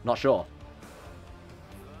that one? Not sure.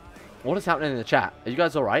 What is happening in the chat? Are you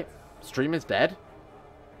guys alright? Stream is dead?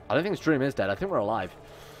 I don't think stream is dead. I think we're alive.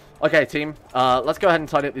 Okay, team. Let's go ahead and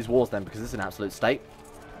tidy up these wars then, because this is an absolute state.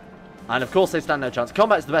 And of course they stand no chance.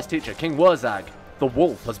 Combat is the best teacher. King WAAAGH, the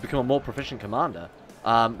wolf, has become a more proficient commander.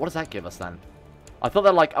 What does that give us then? I thought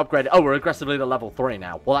they're like upgraded. Oh, we're aggressively to level 3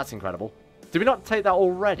 now. Well, that's incredible. Did we not take that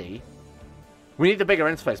already? We need the bigger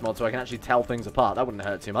interface mod so I can actually tell things apart. That wouldn't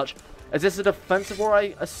hurt too much. Is this a defensive war,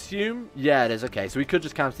 I assume? Yeah, it is. Okay, so we could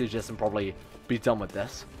just counter siege this and probably be done with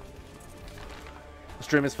this. The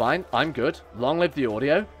stream is fine. I'm good. Long live the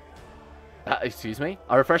audio. Excuse me.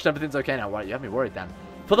 I refreshed. Everything's okay now. Right, you have me worried then.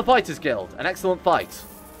 For the Fighters Guild, an excellent fight.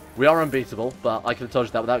 We are unbeatable, but I could have told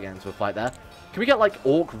you that without getting into a fight there. Can we get, like,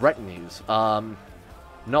 orc retinues?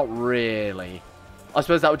 Not really. I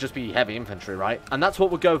suppose that would just be heavy infantry, right? And that's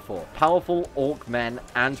what we'll go for. Powerful orc men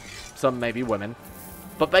and some maybe women.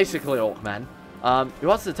 But basically orc men. Who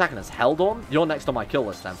else is attacking us? Heldorn? You're next on my kill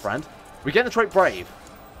list then, friend. We get the trait Brave.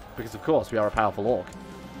 Because, of course, we are a powerful orc.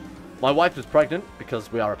 My wife is pregnant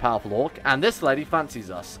because we are a powerful orc. And this lady fancies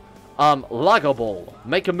us. Lagoball.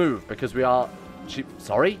 Make a move because we are...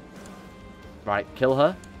 Sorry? Right, kill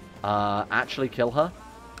her. Actually kill her.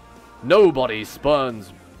 Nobody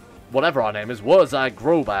spurns whatever our name is, WAAAGH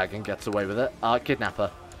Grobag, and gets away with it. Kidnap her.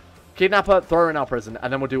 Kidnap her, throw her in our prison,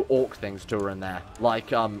 and then we'll do orc things to her in there. Like,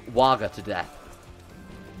 WAAAGH to death.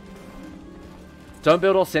 Don't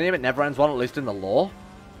build Orsinium, it never ends one, at least in the lore.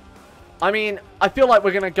 I mean, I feel like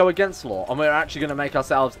we're going to go against lore, and we're actually going to make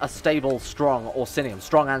ourselves a stable, strong Orsinium.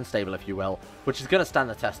 Strong and stable, if you will. Which is going to stand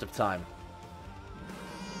the test of time.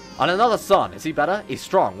 And another son. Is he better? He's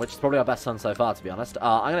strong, which is probably our best son so far, to be honest.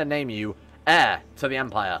 I'm going to name you Heir to the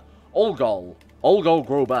Empire. Olgol. Olgol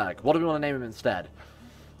Grobag. What do we want to name him instead?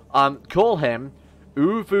 Call him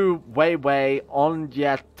Uvu Wewe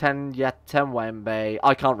Onyeten Yetenwembe.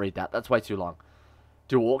 I can't read that. That's way too long.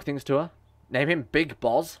 Do orc things to her. Name him Big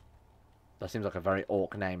Boz. That seems like a very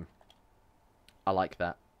orc name. I like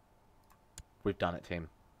that. We've done it, team.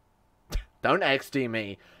 Don't XD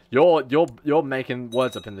me. You're making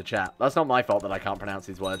words up in the chat. That's not my fault that I can't pronounce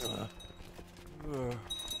these words.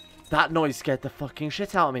 That noise scared the fucking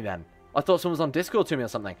shit out of me then. I thought someone was on Discord to me or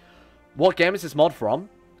something. What game is this mod from?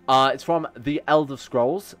 It's from The Elder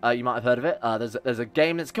Scrolls. You might have heard of it. There's a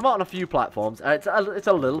game that's come out on a few platforms. It's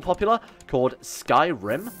a little popular called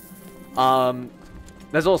Skyrim.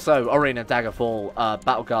 There's also Arena, Daggerfall,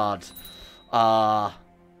 Battleguard,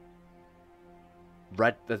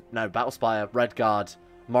 Battlespire, Redguard,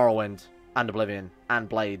 Morrowind, and Oblivion, and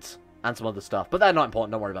Blades, and some other stuff. But they're not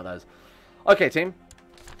important, don't worry about those. Okay, team.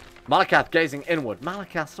 Malakath gazing inward.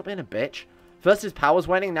 Malakath, stop being a bitch. First his power's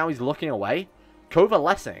waning, now he's looking away.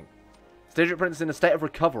 Covalescing. Stage Prince in a state of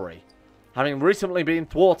recovery. Having recently been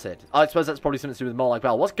thwarted. I suppose that's probably something to do with Morlock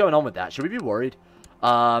Bell. What's going on with that? Should we be worried?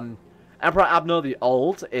 Emperor Abner the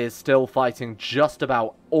Old is still fighting just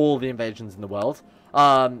about all the invasions in the world.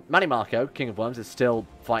 Manny Marco, King of Worms, is still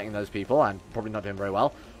fighting those people and probably not doing very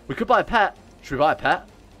well. We could buy a pet. Should we buy a pet?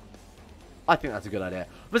 I think that's a good idea.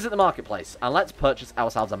 Visit the marketplace and let's purchase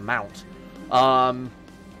ourselves a mount.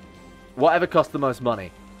 Whatever costs the most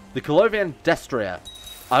money. The Colovian Destria.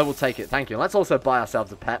 I will take it, thank you. And let's also buy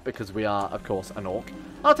ourselves a pet because we are, of course, an orc.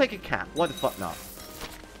 I'll take a cat. Why the fuck not?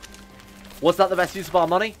 Was that the best use of our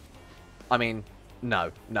money? I mean,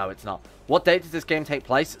 no. No, it's not. What date does this game take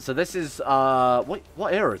place? So this is, what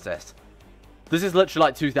era is this? This is literally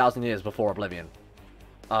like 2,000 years before Oblivion.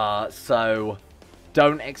 So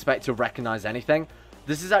don't expect to recognize anything.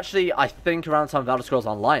 This is actually, I think, around the time of Elder Scrolls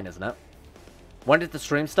Online, isn't it? When did the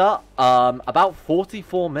stream start? About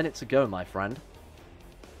 44 minutes ago, my friend.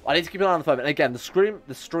 I need to keep an eye on the phone. And again, the stream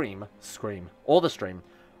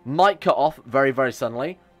might cut off very, very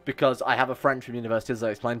suddenly because I have a friend from university, as I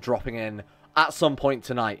explained, dropping in at some point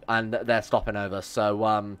tonight, and they're stopping over.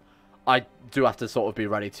 So, I do have to sort of be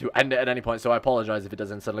ready to end it at any point, so I apologize if it does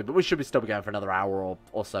instantly, but we should be still be going for another hour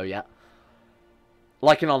or so yet.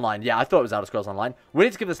 Like in online. Yeah, I thought it was Elder Scrolls Online. We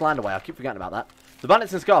need to give this land away. I keep forgetting about that. The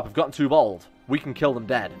bandits in Scarp have gotten too bold. We can kill them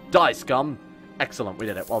dead. Die, scum. Excellent. We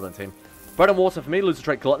did it. Well done, team. Bread and water for me. Lose a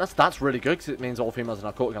trait gluttonous. That's really good because it means all females in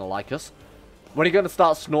our court are going to like us. When are you going to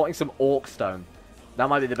start snorting some orc stone? That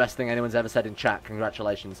might be the best thing anyone's ever said in chat.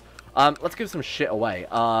 Congratulations. Let's give some shit away.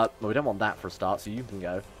 Well, we don't want that for a start, so you can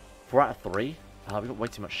go. 4 out of 3? We've got way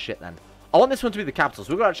too much shit then. I want this one to be the capital,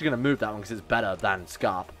 so we're actually going to move that one because it's better than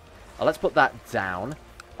Scarp. Let's put that down.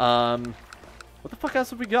 What the fuck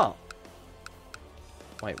else have we got?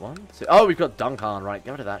 Wait, 1, 2... Oh, we've got Duncan, right.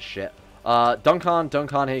 Get rid of that shit. Duncan,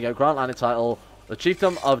 here you go. Grant landed title. The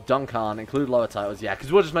chiefdom of Duncan. Include lower titles. Yeah,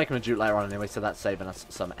 because we'll just make him a duke later on anyway, so that's saving us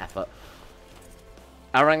some effort.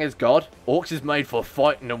 Arang is God. Orcs is made for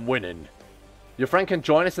fighting and winning. Your friend can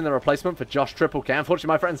join us in the replacement for Josh Triple K. Unfortunately,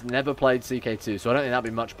 my friend's never played CK2, so I don't think that'd be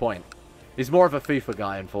much point. He's more of a FIFA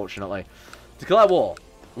guy, unfortunately. Declare war.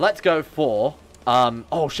 Let's go for...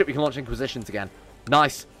 oh, shit, we can launch Inquisitions again.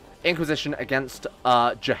 Nice. Inquisition against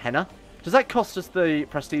Gehenna. Does that cost us the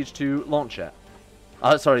prestige to launch it?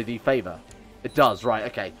 Sorry, the favor. It does, right,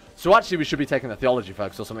 okay. So actually, we should be taking the theology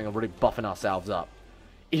focus or something and really buffing ourselves up.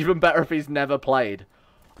 Even better if he's never played.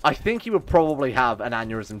 I think he would probably have an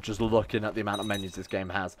aneurysm just looking at the amount of menus this game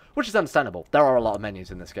has, which is understandable. There are a lot of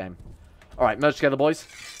menus in this game. Alright, merge together, boys.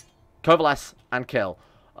 Coalesce and kill.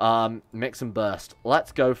 Mix and burst.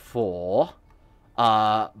 Let's go for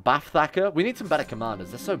Baththacker. We need some better commanders.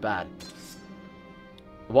 They're so bad.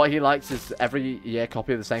 What he likes is every year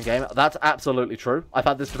copy of the same game. That's absolutely true. I've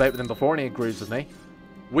had this debate with him before and he agrees with me.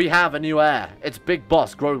 We have a new heir. It's Big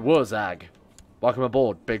Boss WAAAGH. Welcome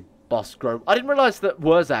aboard, Big Boss Grove. I didn't realize that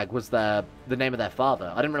WAAAGH was the name of their father.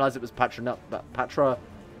 I didn't realize it was patronym. I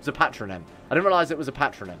didn't realize it was a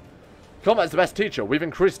patronym. Combat's the best teacher. We've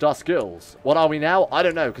increased our skills. What are we now? I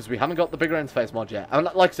don't know, because we haven't got the bigger interface mod yet. And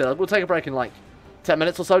like I said, we'll take a break in like 10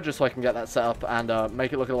 minutes or so, just so I can get that set up and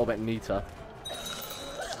make it look a little bit neater.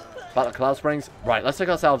 Battle of Cloud Springs. Right, let's take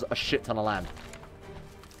ourselves a shit ton of land.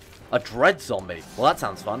 A Dread Zombie. Well, that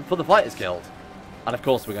sounds fun. For the Fighters Guild. And of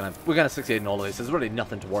course, we're gonna succeed in all of these. There's really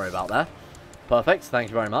nothing to worry about there. Perfect. Thank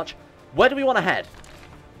you very much. Where do we want to head?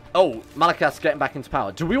 Oh, Malakath's getting back into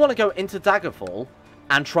power. Do we want to go into Daggerfall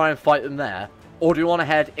and try and fight them there, or do we want to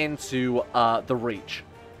head into the Reach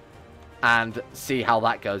and see how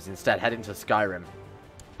that goes instead? Head into Skyrim.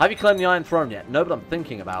 Have you claimed the Iron Throne yet? No, but I'm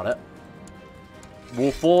thinking about it.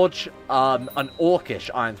 We'll forge an Orcish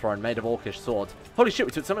Iron Throne made of Orcish swords. Holy shit,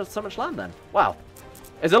 we took so much land then. Wow.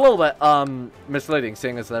 It's a little bit misleading,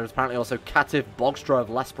 seeing as there's apparently also Cativ Bogstra of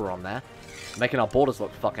Lesper on there, making our borders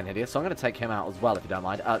look fucking hideous. So I'm going to take him out as well, if you don't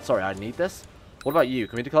mind. Sorry, I need this. What about you?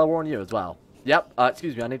 Can we declare war on you as well? Yep.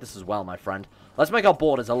 Excuse me, I need this as well, my friend. Let's make our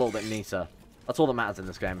borders a little bit neater. That's all that matters in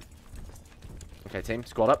this game. Okay, team,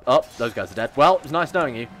 squad up. Oh, those guys are dead. Well, it was nice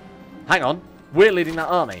knowing you. Hang on. We're leading that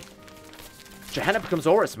army. Gehenna becomes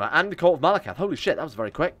Orisma and the Court of Malakath. Holy shit, that was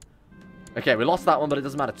very quick. Okay, we lost that one, but it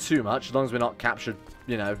doesn't matter too much. As long as we're not captured,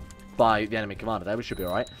 you know, by the enemy commander there, we should be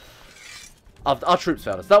alright. Our troops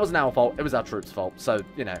failed us. That wasn't our fault. It was our troops' fault. So,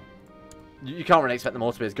 you know, you can't really expect them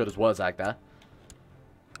all to be as good as WAAAGH there.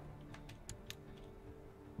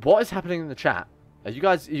 What is happening in the chat? Are you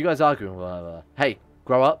guys arguing with one another? Hey,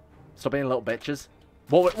 grow up. Stop being little bitches.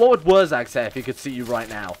 What would WAAAGH say if he could see you right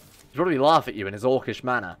now? He'd probably laugh at you in his orcish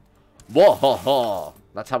manner. Whoa-ho-ho.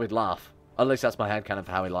 That's how he'd laugh. At least that's my headcanon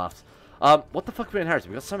for how he laughs. What the fuck have we inherited?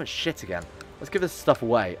 We got so much shit again. Let's give this stuff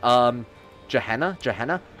away. Gehenna?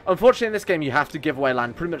 Unfortunately, in this game, you have to give away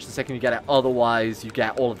land pretty much the second you get it. Otherwise, you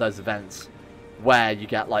get all of those events where you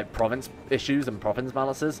get, like, province issues and province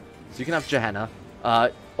malices. So you can have Gehenna.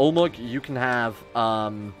 Ulmug, you can have,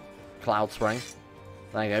 Cloud Spring.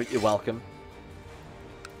 There you go. You're welcome.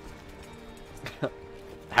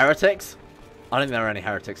 Heretics? I don't think there are any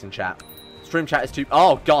heretics in chat. Stream chat is too...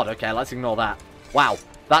 Oh, God. Okay, let's ignore that. Wow.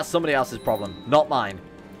 That's somebody else's problem, not mine.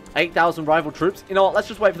 8,000 rival troops? You know what? Let's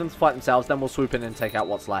just wait for them to fight themselves, then we'll swoop in and take out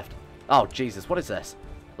what's left. Oh, Jesus. What is this?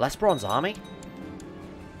 Lesperon's army?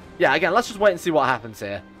 Yeah, again, let's just wait and see what happens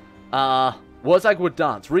here. WAAAGH would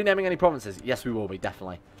dance. Renaming any provinces? Yes, we will be,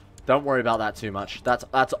 definitely. Don't worry about that too much. That's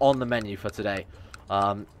on the menu for today.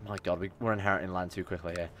 My God, we're inheriting land too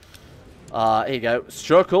quickly here. Here you go.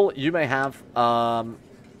 Circle, you may have...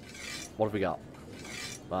 what have we got?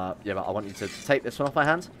 Yeah, but I want you to take this one off my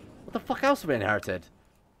hands. What the fuck else have we inherited?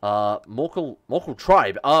 Morkel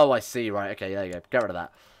tribe. Oh, I see. Right, okay, there you go. Get rid of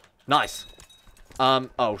that. Nice.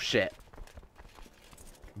 Oh, shit.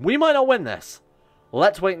 We might not win this.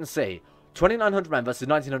 Let's wait and see. 2,900 men versus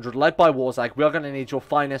 1,900, led by WAAAGH. We are going to need your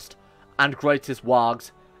finest and greatest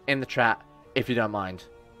WAAGHs in the chat, if you don't mind.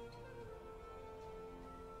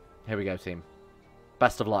 Here we go, team.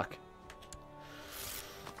 Best of luck.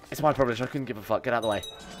 It's my privilege. I couldn't give a fuck. Get out of the way.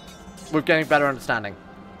 We're getting better understanding.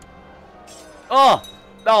 Oh!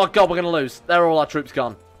 Oh, God, we're going to lose. There are all our troops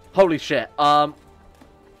gone. Holy shit. The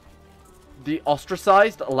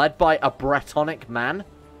ostracized, led by a Bretonic man.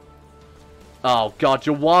 Oh, God,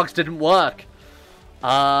 your WAAGHs didn't work.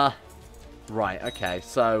 Right, okay.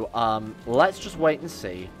 So, let's just wait and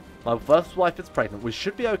see. My first wife is pregnant. We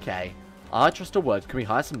should be okay. I trust her word. Can we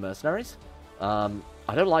hire some mercenaries? I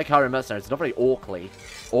don't like hiring mercenaries. It's not very orcly.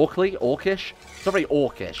 Orcly? Orcish? It's not very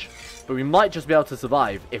orcish. But we might just be able to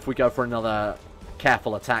survive if we go for another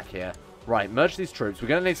careful attack here. Right, merge these troops. We're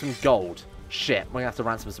going to need some gold. Shit, we're going to have to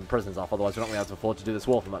ransom some prisoners off. Otherwise, we're not going to be able to afford to do this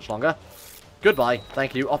war for much longer. Goodbye.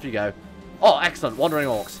 Thank you. Off you go. Oh, excellent. Wandering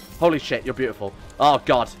orcs. Holy shit, you're beautiful. Oh,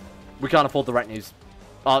 God. We can't afford the retinues.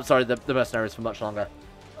 Oh, sorry, the mercenaries for much longer.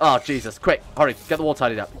 Oh, Jesus. Quick. Hurry. Get the wall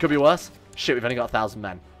tidied up. Could be worse. Shit, we've only got 1,000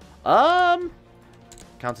 men.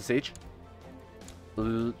 Counter siege.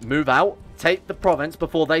 Move out. Take the province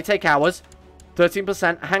before they take ours.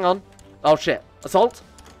 13%. Hang on. Oh, shit. Assault.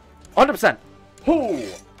 100%.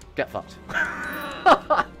 Whoo! Get fucked.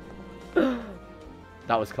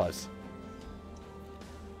 That was close.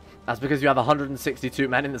 That's because you have 162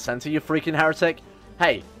 men in the center, you freaking heretic.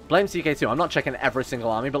 Hey, blame CK2. I'm not checking every single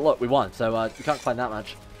army, but look, we won, so you can't claim that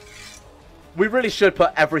much. We really should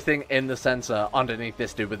put everything in the center underneath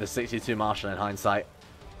this dude with the 62 Martial in hindsight.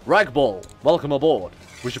 Ragball, welcome aboard.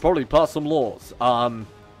 We should probably pass some laws.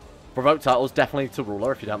 Provoke titles, definitely to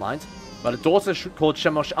ruler, if you don't mind. But a daughter called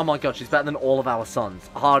Shemosh. Oh my god, she's better than all of our sons.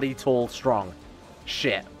 Hardy, tall, strong.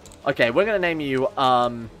 Shit. Okay, we're gonna name you,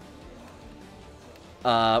 we're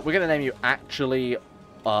gonna name you actually,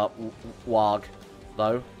 WAAGH,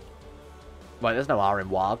 though. Wait, there's no R in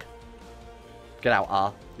WAAGH. Get out,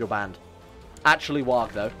 R. You're banned. Actually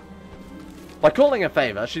WAAGH, though. By calling a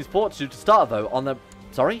favor, she's forced you to start a vote on the...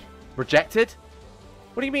 Sorry? Rejected?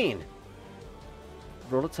 What do you mean?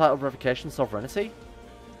 Ruler title revocation sovereignty?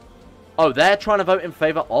 Oh, they're trying to vote in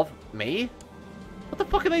favor of me? What the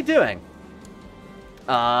fuck are they doing?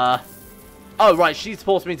 Oh, right, she's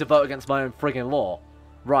forced me to vote against my own friggin' law.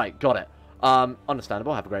 Right, got it.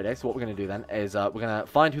 Understandable, have a great day. So what we're going to do then is, we're going to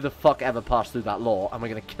find who the fuck ever passed through that law, and we're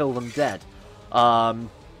going to kill them dead.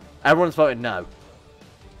 Everyone's voting no.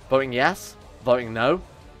 Voting yes? Voting no?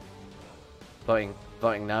 Voting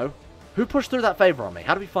no? Who pushed through that favor on me?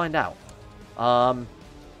 How do we find out?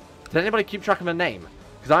 Did anybody keep track of her name?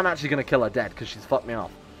 Because I'm actually going to kill her dead, because she's fucked me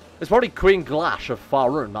off. It's probably Queen Glash of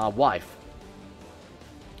Faerun, my wife.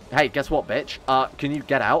 Hey, guess what, bitch? Can you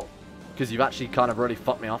get out? Because you've actually kind of really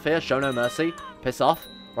fucked me off here. Show no mercy. Piss off.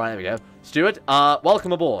 Right, there we go. Steward,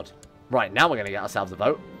 welcome aboard. Right, now we're going to get ourselves a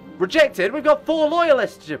vote. Rejected? We've got 4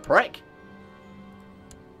 loyalists, you prick.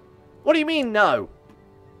 What do you mean, no?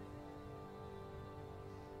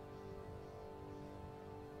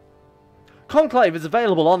 Conclave is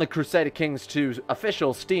available on the Crusader Kings 2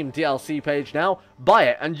 official Steam DLC page now. Buy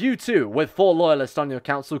it, and you too, with 4 loyalists on your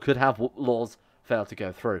council, could have laws fail to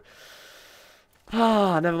go through.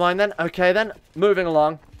 Ah, never mind then. Okay then, moving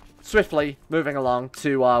along. Swiftly moving along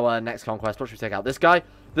to our next conquest. What should we take out? This guy?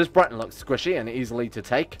 This Breton looks squishy and easily to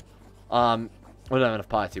take. We don't have enough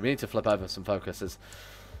piety. We need to flip over some focuses.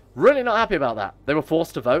 Really not happy about that. They were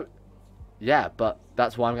forced to vote. Yeah, but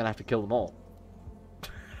that's why I'm going to have to kill them all.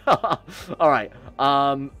 Alright.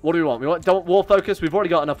 What do we want? We want war focus. We've already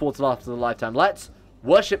got enough war to last for the lifetime. Let's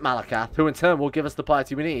worship Malakath, who in turn will give us the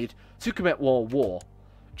piety we need to commit war.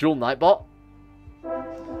 Dual Nightbot.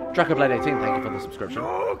 Dracoblade 18, thank you for the subscription.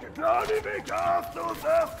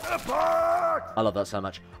 I love that so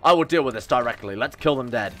much. I will deal with this directly. Let's kill them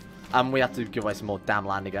dead. And we have to give away some more damn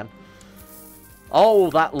land again. Oh,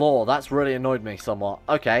 that law. That's really annoyed me somewhat.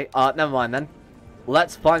 Okay, never mind then.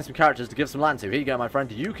 Let's find some characters to give some land to. Here you go, my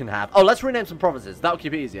friend. You can have... Oh, let's rename some provinces. That'll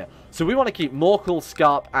keep it easier. So we want to keep Morkel,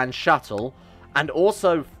 Scarp, and Chattel. And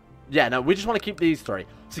also... Yeah, no, we just want to keep these 3.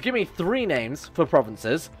 So give me 3 names for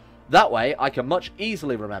provinces. That way, I can much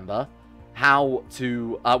easily remember how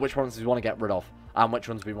to... which provinces we want to get rid of. And which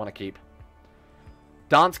ones we want to keep.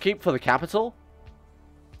 Dance keep for the capital.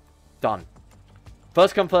 Done.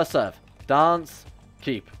 First come, first serve. Dance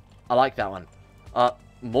keep. I like that one.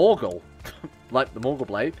 Morgul. Like the Morgul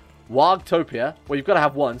Blade. WAAGHtopia. Well, you've got to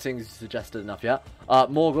have one, seeing as you suggested enough yet.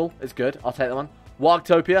 Morgul is good. I'll take that one.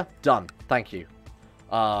 WAAGHtopia. Done. Thank you.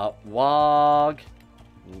 WAAAGH.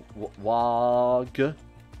 WAAAGH.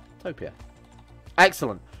 Topia.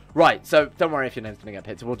 Excellent. Right, so don't worry if your name's going to get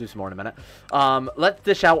picked. We'll do some more in a minute. Let's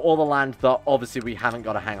dish out all the land that obviously we haven't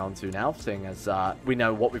got to hang on to now, seeing as we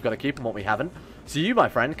know what we've got to keep and what we haven't. So you, my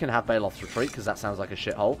friend, can have Baloth's Retreat, because that sounds like a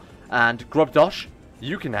shithole. And Grubdosh,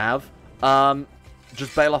 you can have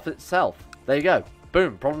just Baloth itself. There you go.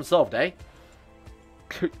 Boom, problem solved, eh?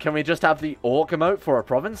 Can we just have the Orc emote for a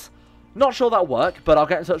province? Not sure that'll work, but I'll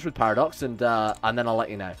get in touch with Paradox, and then I'll let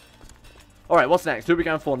you know. Alright, what's next? Who are we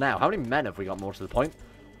going for now? How many men have we got, more to the point?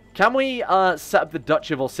 Can we set up the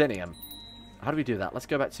Duchy of Orsinium? How do we do that? Let's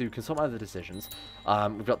go back to consult my other decisions.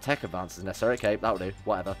 We've got tech advances necessary. Okay, that'll do.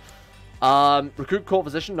 Whatever. Recruit court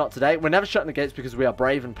physician, not today. We're never shutting the gates because we are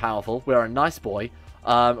brave and powerful. We are a nice boy.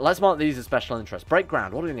 Let's mark these as special interest. Break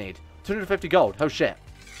ground. What do we need? 250 gold. Oh, shit.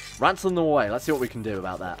 Ransom them away. Let's see what we can do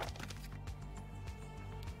about that.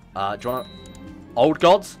 Do you want to... Old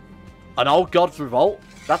gods? An old god's revolt?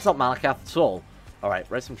 That's not Malakath at all. Alright,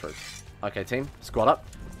 raise some troops. Okay, team. Squad up.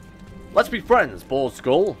 Let's be friends, Bald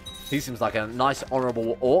Skull. He seems like a nice,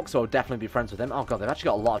 honourable orc, so I'll definitely be friends with him. Oh, God, they've actually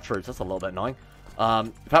got a lot of troops. That's a little bit annoying.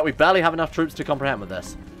 In fact, we barely have enough troops to comprehend with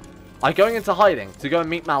this. I'm going into hiding to go and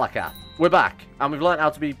meet Malakath. We're back, and we've learned how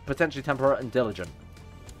to be potentially temperate and diligent.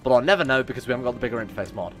 But I'll never know because we haven't got the bigger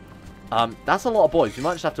interface mod. That's a lot of boys. We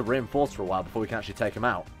might just have to reinforce for a while before we can actually take them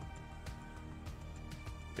out.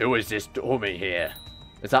 Who is this dummy here?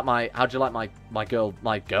 Is that my... How'd you like my girl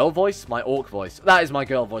voice? My orc voice. That is my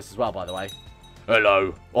girl voice as well, by the way.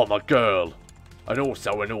 Hello, I'm a girl. And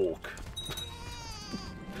also an orc.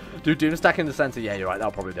 Do Doomstack in the center? Yeah, you're right.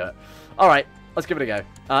 That'll probably do it. Alright, let's give it a go.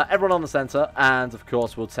 Everyone on the center. And, of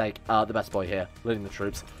course, we'll take the best boy here, leading the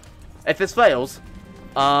troops. If this fails,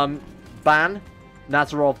 ban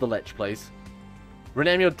Nazarov the Lich, please.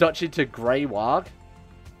 Rename your duchy to Grey WAAAGH.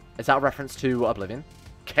 Is that a reference to Oblivion?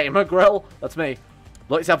 Gamer Grill? That's me.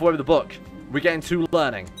 Look yourself away with the book. We're getting to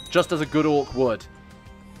learning, just as a good orc would.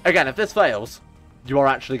 Again, if this fails, you are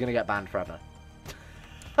actually going to get banned forever.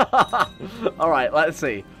 Alright, let's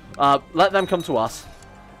see. Let them come to us.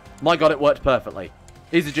 My god, it worked perfectly.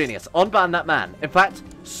 He's a genius. Unban that man. In fact,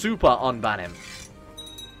 super unban him.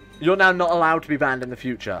 You're now not allowed to be banned in the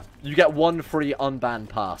future. You get one free unban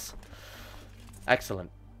pass.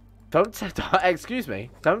 Excellent. Excuse me.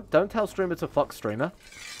 Don't tell streamer to fuck streamer.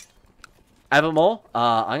 Evermore,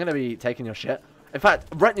 I'm going to be taking your shit. In fact,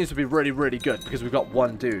 retinues would be really, really good because we've got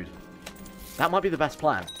one dude. That might be the best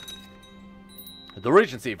plan. The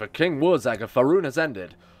regency for King WAAAGH of Faerun has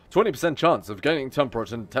ended. 20% chance of gaining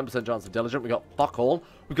temperate and 10% chance of diligent. We got fuck all.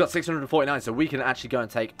 We've got 649, so we can actually go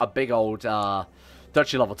and take a big old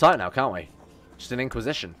duchy level title now, can't we? Just an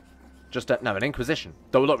inquisition. No, an inquisition.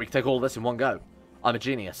 Though look, we can take all of this in one go. I'm a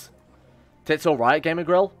genius. Tits all right, Gamer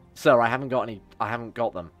Grill? Sir, I haven't got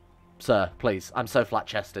them. Sir, please. I'm so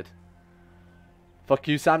flat-chested. Fuck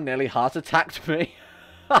you, Sam. Nearly heart attacked me.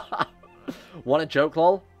 Want a joke,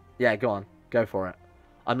 lol? Yeah, go on. Go for it.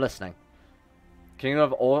 I'm listening.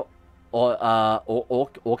 Kingdom of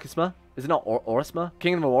Orcisma? Is it not Orisma?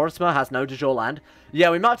 Kingdom of Orisma has no de jure land. Yeah,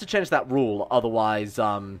 we might have to change that rule. Otherwise,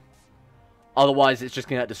 it's just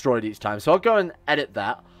going to get destroyed each time. So I'll go and edit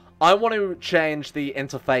that. I want to change the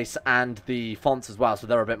interface and the fonts as well, so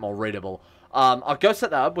they're a bit more readable. I'll go set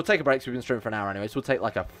that up. We'll take a break, so we've been streaming for an hour anyway, so we'll take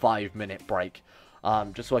like a 5-minute break.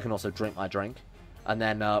 Just so I can also drink my drink. And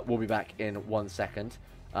then we'll be back in 1 second.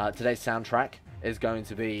 Today's soundtrack is going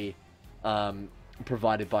to be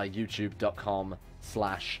provided by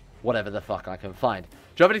youtube.com/whatever the fuck I can find. Do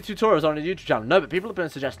you have any tutorials on a YouTube channel? No, but people have been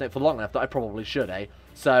suggesting it for long enough that I probably should, eh?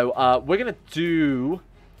 So we're going to do,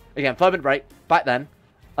 again, 5-minute break, back then.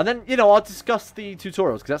 And then, you know, I'll discuss the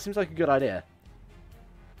tutorials, because that seems like a good idea.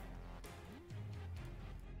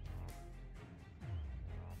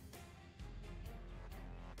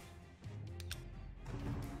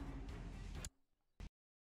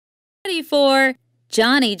 Ready for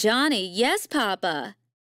Johnny, Johnny, yes, Papa.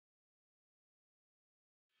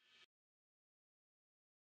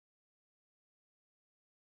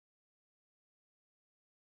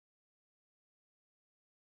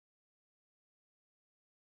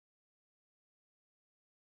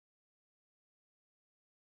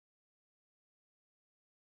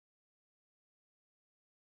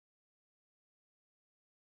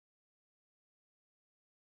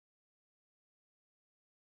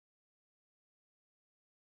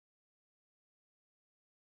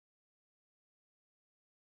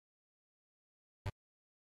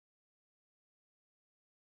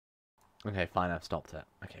 Okay, fine, I've stopped it.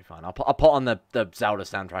 Okay, fine. I'll put on the Zelda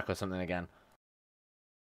soundtrack or something again.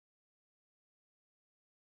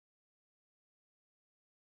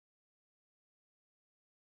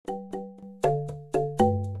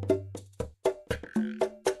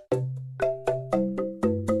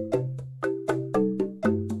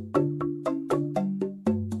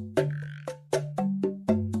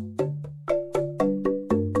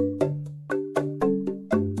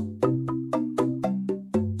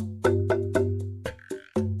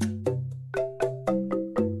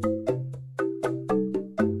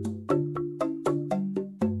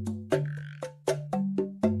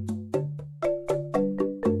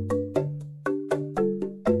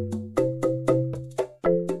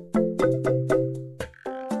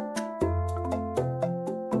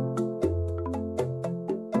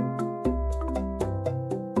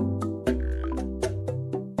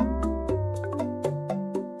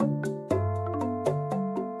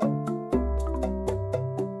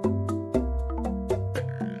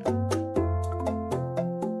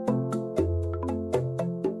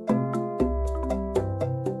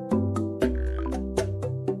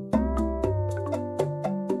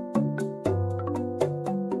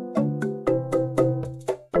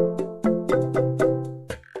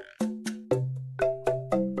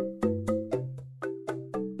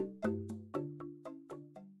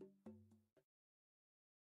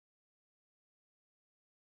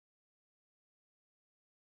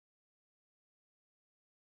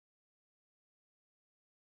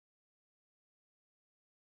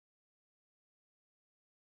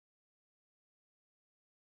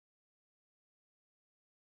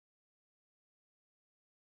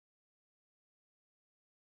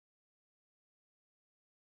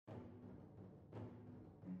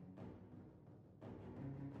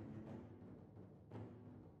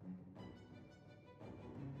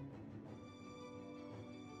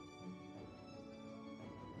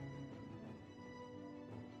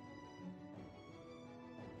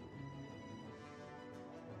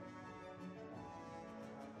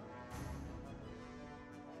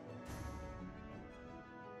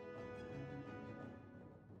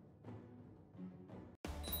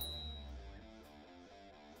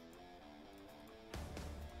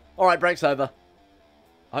 Alright, break's over.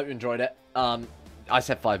 I hope you enjoyed it. I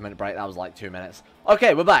said 5-minute break, that was like 2 minutes.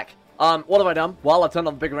 Okay, we're back. What have I done? Well, I've turned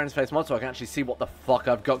on the bigger interface mod so I can actually see what the fuck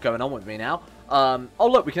I've got going on with me now. Oh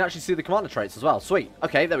look, we can actually see the commander traits as well. Sweet.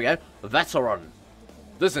 Okay, there we go. Veteran.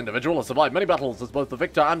 This individual has survived many battles as both the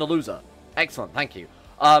victor and the loser. Excellent, thank you.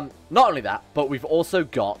 Not only that, but we've also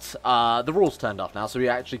got the rules turned off now, so we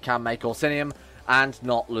actually can make Orsinium and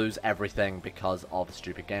not lose everything because of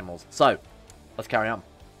stupid game rules. So, let's carry on.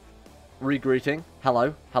 Re-greeting.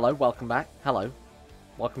 Hello. Hello. Welcome back. Hello.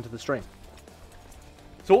 Welcome to the stream.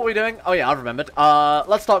 So what are we doing? Oh yeah, I've remembered.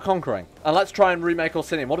 Let's start conquering. And let's try and remake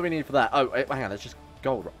Orsinium. What do we need for that? Oh, hang on. It's just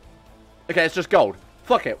gold. Okay, it's just gold.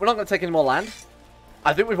 Fuck it. We're not going to take any more land.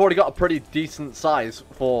 I think we've already got a pretty decent size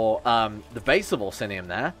for the base of Orsinium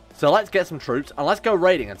there. So let's get some troops. And let's go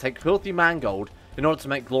raiding and take filthy mangold in order to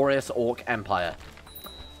make glorious Orc Empire.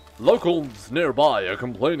 Locals nearby are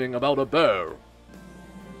complaining about a bear.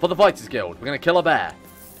 For the Fighters Guild, we're going to kill a bear.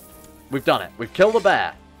 We've done it. We've killed a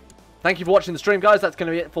bear. Thank you for watching the stream, guys. That's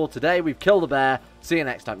going to be it for today. We've killed a bear. See you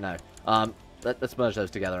next time. No. Let's merge those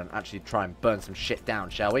together and actually try and burn some shit down,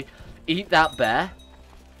 shall we? Eat that bear.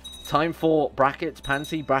 Time for brackets,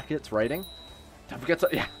 pansy, brackets, raiding. Don't forget to...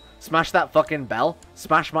 Yeah. Smash that fucking bell.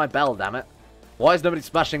 Smash my bell, damn it. Why is nobody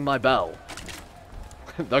smashing my bell?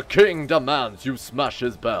 The king demands you smash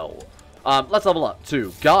his bell. Let's level up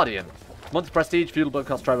to Guardian. Monster Prestige, Feudal Build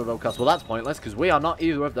Cost, Tribal Build Cost. Well, that's pointless, because we are not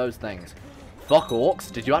either of those things. Fuck Orcs.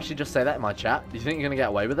 Did you actually just say that in my chat? Do you think you're going to get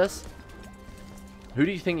away with this? Who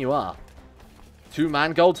do you think you are? 2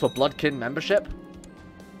 man golds for Bloodkin membership?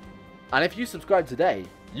 And if you subscribe today,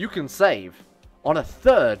 you can save on a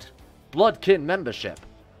 3rd Bloodkin membership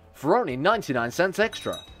for only 99 cents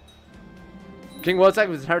extra. King WAAAGH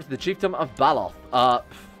was inherited the chiefdom of Baloth.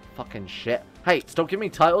 Fucking shit. Hey, stop giving me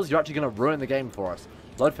titles. You're actually going to ruin the game for us.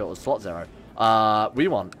 Load filters, slot 0. We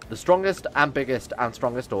want the strongest and biggest and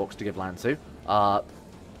strongest orcs to give land to. For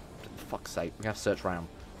fuck's sake, we have to search realm.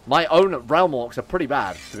 My own realm orcs are pretty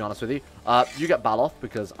bad, to be honest with you. You get Baloth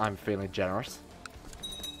because I'm feeling generous.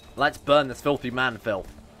 Let's burn this filthy man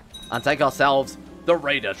filth and take ourselves the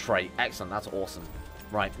raider trait. Excellent, that's awesome.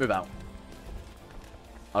 Right, move out.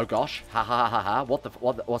 Oh gosh, ha ha ha ha.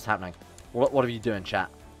 What's happening? What are you doing,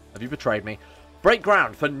 chat? Have you betrayed me? Break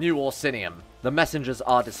ground for New Orsinium. The messengers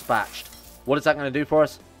are dispatched. What is that going to do for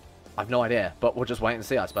us? I've no idea, but we'll just wait and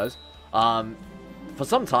see, I suppose. For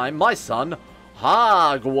some time, my son,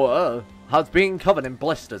 WAAAGH, has been covered in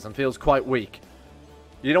blisters and feels quite weak.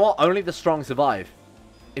 You know what? Only the strong survive.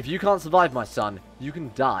 If you can't survive, my son, you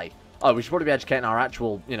can die. Oh, we should probably be educating our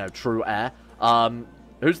actual, you know, true heir.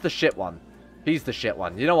 Who's the shit one? He's the shit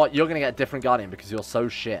one. You know what? You're going to get a different guardian because you're so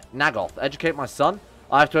shit. Nagoth, educate my son.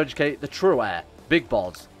 I have to educate the true heir. Big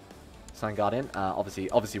Bods. Son guardian. Obviously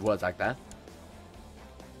WAAAGH there.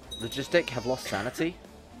 Logistic have lost sanity.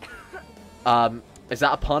 Is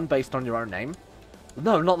that a pun based on your own name?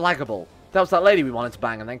 No, not laggable. That was that lady we wanted to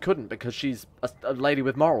bang and then couldn't because she's a lady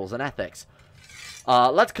with morals and ethics.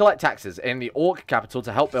 Let's collect taxes in the Orc capital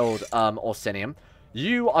to help build Orsinium.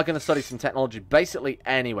 You are going to study some technology basically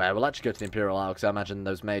anywhere. We'll actually go to the Imperial Isle because I imagine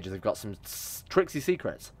those mages have got some tricksy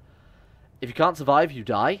secrets. If you can't survive, you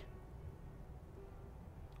die.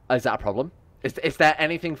 Is that a problem? Is there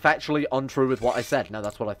anything factually untrue with what I said? No,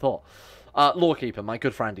 that's what I thought. Lawkeeper, my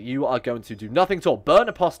good friend, you are going to do nothing at all. Burn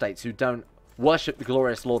apostates who don't worship the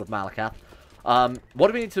glorious Lord of Malakath. What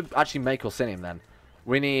do we need to actually make Orsinium then?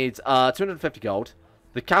 We need 250 gold.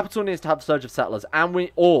 The capital needs to have a surge of settlers, and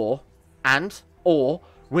we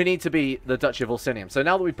need to be the Duchy of Orsinium. So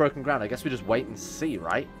now that we've broken ground, I guess we just wait and see,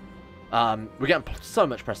 right? We're getting so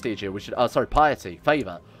much prestige here. We should, piety,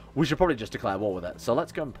 favor. We should probably just declare war with it. So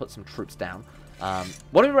let's go and put some troops down. Why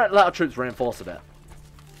don't we let our troops reinforce a bit?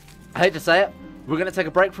 I hate to say it, we're going to take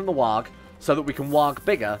a break from the WAAAGH so that we can WAAAGH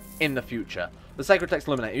bigger in the future. The Sacred Text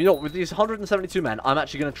Illuminate. You know, with these 172 men, I'm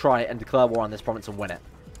actually going to try and declare war on this province and win it.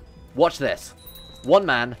 Watch this. One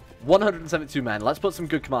man, 172 men. Let's put some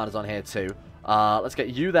good commanders on here too. Let's get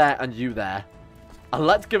you there and you there. And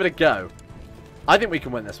let's give it a go. I think we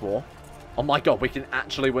can win this war. Oh my god, we can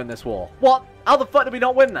actually win this war. What? How the fuck did we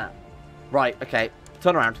not win that? Right, okay.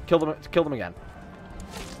 Turn around. Kill them again.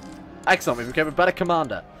 Excellent. We became a better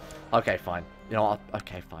commander. Okay, fine. You know what?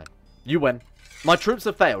 Okay, fine. You win. My troops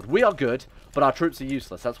have failed. We are good, but our troops are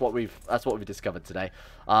useless. That's what we've discovered today.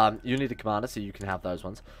 You need a commander, so you can have those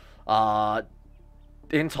ones.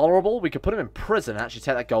 Intolerable. We could put him in prison and actually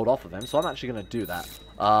take that gold off of him. So I'm actually going to do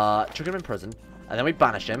that. Trick him in prison, and then we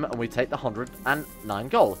banish him, and we take the 109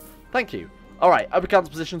 gold. Thank you. Alright, upper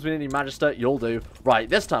council positions, we need a Magister. You'll do. Right,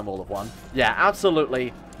 this time we'll have won. Yeah,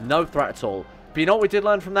 absolutely no threat at all. But you know what we did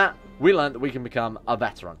learn from that? We learned that we can become a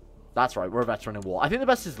veteran. That's right, we're a veteran in war. I think the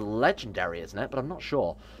best is legendary, isn't it? But I'm not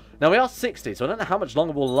sure. Now, we are 60, so I don't know how much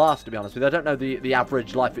longer we'll last, to be honest with you. I don't know the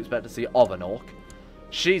average life expectancy of an orc.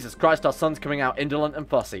 Jesus Christ, our son's coming out indolent and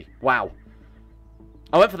fussy. Wow.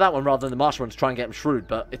 I went for that one rather than the martial one to try and get him shrewd,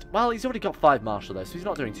 but well, he's already got 5 martial, though, so he's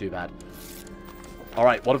not doing too bad.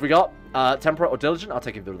 Alright, what have we got? Temperate or Diligent? I'll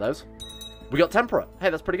take either of those. We got Temperate. Hey,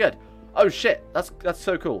 that's pretty good. Oh, shit. That's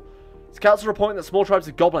so cool. Scouts are reporting that small tribes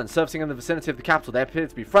of goblins surfacing in the vicinity of the capital. They appear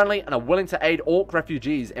to be friendly and are willing to aid orc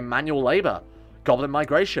refugees in manual labor. Goblin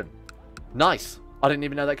migration. Nice. I didn't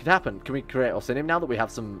even know that could happen. Can we create Orsinium now that we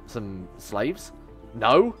have some slaves?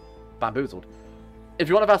 No? Bamboozled. If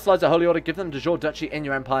you want to vassalize a holy order, give them de jure duchy in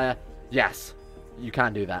your empire. Yes. You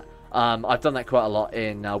can do that. I've done that quite a lot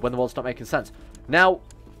in When the World Stopped Making Sense. Now,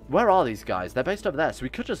 where are these guys? They're based over there, so we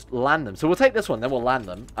could just land them. So we'll take this one, then we'll land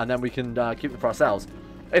them, and then we can keep them for ourselves.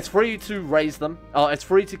 It's free to raise them. Oh, it's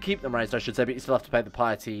free to keep them raised, I should say, but you still have to pay the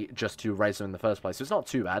piety just to raise them in the first place. So it's not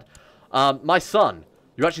too bad. My son,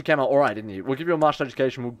 you actually came out alright, didn't you? We'll give you a martial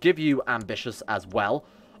education. We'll give you ambitious as well.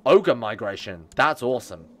 Ogre migration. That's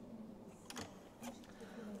awesome.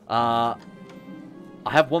 I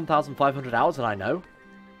have 1,500 hours, and I know.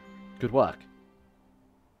 Good work.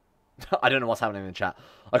 I don't know what's happening in the chat.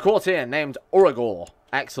 A courtier named Uragor.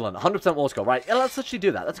 Excellent. 100% war score. Right, yeah, let's actually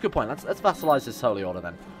do that. That's a good point. Let's vassalize this holy order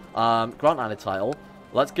then. Grant added title.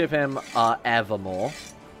 Let's give him Evermore.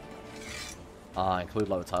 Include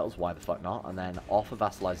lower titles. Why the fuck not? And then offer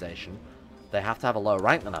vassalization. They have to have a lower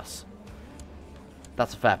rank than us.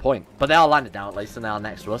 That's a fair point. But they are landed now at least, and they are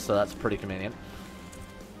next to us, so that's pretty convenient.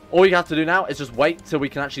 All you have to do now is just wait till we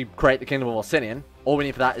can actually create the Kingdom of Orsinium. All we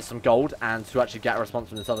need for that is some gold and to actually get a response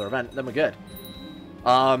from this other event. Then we're good.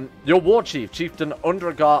 Your war chief, Chieftain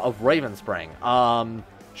Undergar of Ravenspring.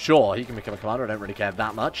 Sure, he can become a commander. I don't really care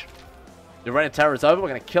that much. Your reign of terror is over. We're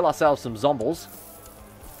going to kill ourselves some zombies.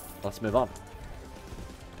 Let's move on.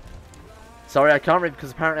 Sorry, I can't read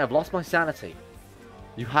because apparently I've lost my sanity.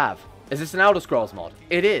 You have. Is this an Elder Scrolls mod?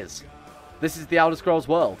 It is. This is the Elder Scrolls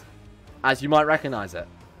world, as you might recognize it.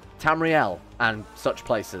 Tamriel and such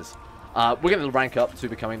places. We're going to rank up to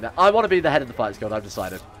becoming the... I want to be the head of the Fighters Guild, I've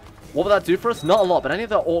decided. What will that do for us? Not a lot, but any of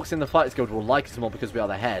the orcs in the Fighters Guild will like us more because we are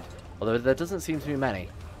the head. Although there doesn't seem to be many.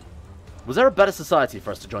 Was there a better society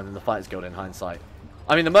for us to join than the Fighters Guild in hindsight?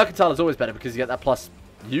 I mean, the Mercantile is always better because you get that plus...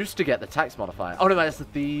 Used to get the tax modifier. Oh no, that's the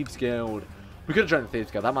Thieves Guild. We could have joined the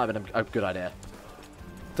Thieves Guild. That might have been a good idea.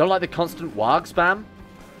 Don't like the constant WAAAGH spam?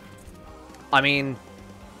 I mean...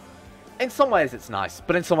 In some ways it's nice,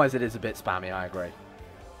 but in some ways it is a bit spammy, I agree.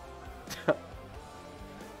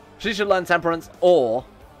 She should learn Temperance, or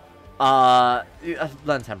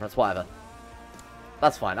Learn temperance, whatever.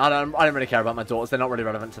 That's fine. I don't really care about my daughters. They're not really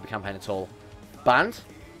relevant to the campaign at all. Band?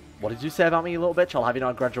 What did you say about me, you little bitch? I'll have you know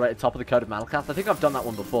I graduated top of the Code of Malakath. I think I've done that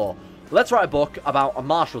one before. Let's write a book about a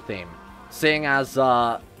martial theme. Seeing as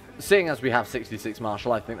we have 66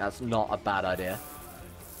 martial, I think that's not a bad idea.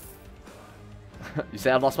 You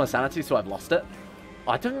say I've lost my sanity, so I've lost it?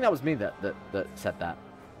 I don't think that was me that said that.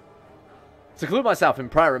 Seclude myself in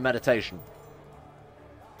prayer and meditation.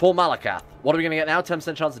 For Malakath. What are we going to get now?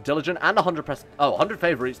 10% chance of diligent and 100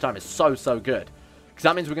 favor each time is so good. Because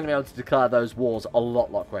that means we're going to be able to declare those wars a lot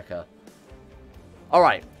quicker.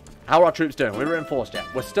 Alright. How are our troops doing? We're reinforced yet?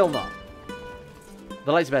 We're still not.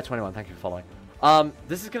 The Lazy Bear 21, thank you for following.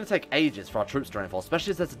 This is going to take ages for our troops to reinforce,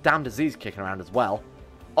 especially as there's a damn disease kicking around as well.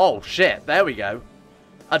 Oh, shit. There we go.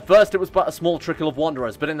 At first, it was but a small trickle of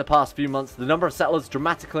wanderers, but in the past few months, the number of settlers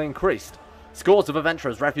dramatically increased. Scores of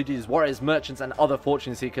adventurers, refugees, warriors, merchants, and other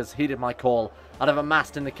fortune seekers heeded my call and have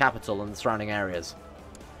amassed in the capital and the surrounding areas.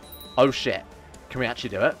 Oh, shit. Can we actually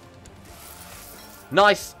do it?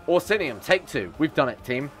 Nice. Orsinium, take 2. We've done it,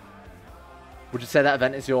 team. Would you say that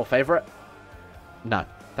event is your favourite? No.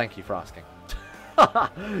 Thank you for asking.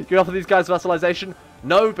 Can you offer these guys vassalization?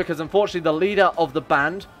 No, because unfortunately the leader of the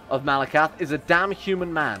band of Malakath is a damn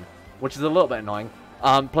human man, which is a little bit annoying.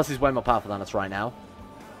 Plus he's way more powerful than us right now.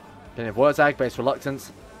 Opinion of WAAAGH, base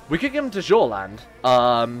reluctance. We could give him de jure land.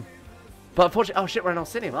 But unfortunately... Oh shit, we're in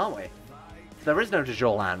Orsinium, aren't we? There is no de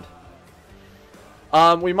jure land.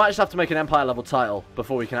 We might just have to make an Empire level title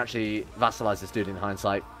before we can actually vassalize this dude in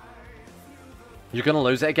hindsight. You're going to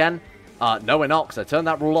lose it again? No, we're not, because I turned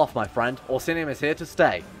that rule off, my friend. Orsinium is here to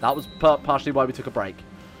stay. That was partially why we took a break.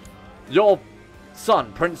 Your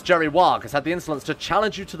son, Prince Jerry WAAAGH, has had the insolence to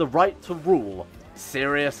challenge you to the right to rule.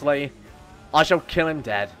 Seriously? I shall kill him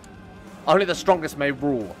dead. Only the strongest may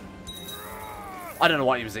rule. I don't know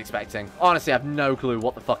what he was expecting. Honestly, I have no clue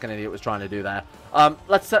what the fucking idiot was trying to do there.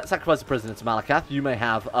 Let's sacrifice a prisoner to Malakath. You may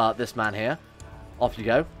have this man here. Off you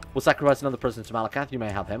go. We'll sacrifice another prisoner to Malakath. You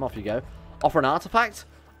may have him. Off you go. Offer an artifact.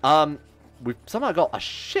 We've somehow got a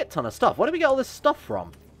shit ton of stuff. Where did we get all this stuff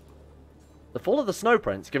from? The Fall of the Snow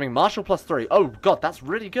Prince, giving Martial +3. Oh, God, that's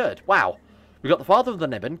really good. Wow. We've got the Father of the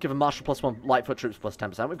Nibbin, giving Martial +1, Lightfoot troops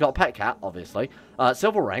 +10%. We've got a Pet Cat, obviously.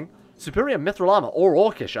 Silver Ring. Superior Mithril Armor or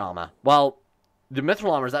Orcish Armor. Well, the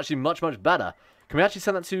Mithril Armor is actually much better. Can we actually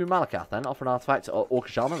send that to Malakath then? Offer an artifact or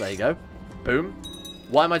Orcish Armor. There you go. Boom.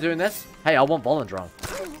 Why am I doing this? Hey, I want Volendrong.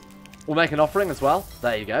 We'll make an offering as well.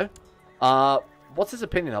 There you go. What's his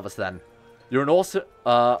opinion of us then? You're an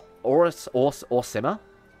Orsimmer?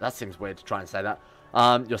 That seems weird to try and say that.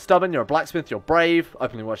 You're stubborn, you're a blacksmith, you're brave,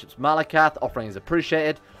 openly worships Malakath, offering is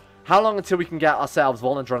appreciated. How long until we can get ourselves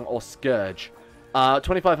Volendrong or Scourge?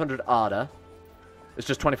 2500 Ardor. It's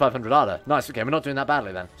just 2500 Ardor. Nice, okay, we're not doing that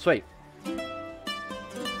badly then. Sweet.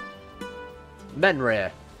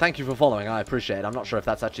 Menrir, thank you for following, I appreciate it. I'm not sure if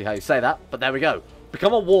that's actually how you say that, but there we go.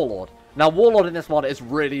 Become a Warlord. Now, Warlord in this mod is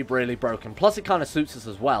really broken. Plus, it kind of suits us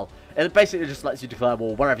as well. It basically just lets you declare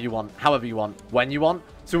war wherever you want, however you want, when you want.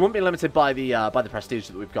 So we won't be limited by the prestige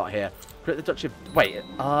that we've got here. Create the Duchy of... Wait,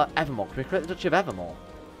 Evermore. Can we create the Duchy of Evermore?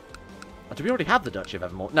 Or do we already have the Duchy of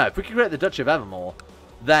Evermore? No, if we can create the Duchy of Evermore,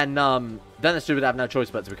 then this dude would have no choice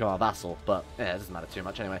but to become our vassal. But, yeah, it doesn't matter too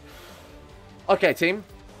much anyway. Okay, team.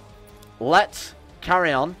 Let's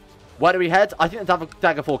carry on. Where do we head? I think the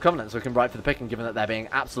Daggerfall Covenants we can right for the picking, given that they're being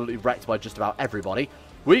absolutely wrecked by just about everybody.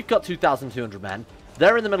 We've got 2,200 men.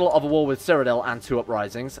 They're in the middle of a war with Cyrodiil and 2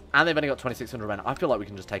 uprisings, and they've only got 2,600 men. I feel like we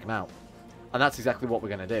can just take them out. And that's exactly what we're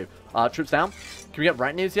going to do. Troops down. Can we get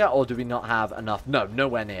retinues yet, or do we not have enough? No,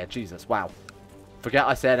 nowhere near. Jesus, wow. Forget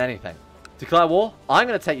I said anything. Declare war. I'm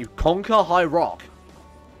going to take you. Conquer High Rock.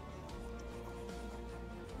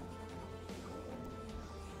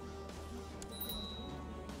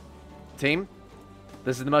 Team,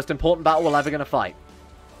 this is the most important battle we're ever going to fight.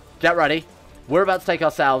 Get ready. We're about to take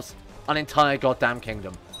ourselves an entire goddamn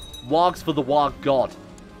kingdom. WAAAGHs for the WAAAGH god.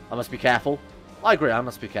 I must be careful. I agree, I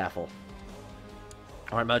must be careful.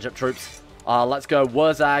 Alright, merge up troops. Let's go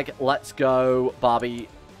WAAAGH. Let's go Barbie.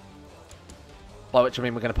 By which I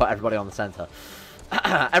mean we're going to put everybody on the center.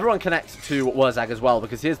 Everyone connects to WAAAGH as well,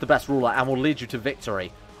 because he is the best ruler and will lead you to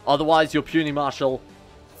victory. Otherwise, your puny marshal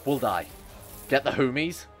will die. Get the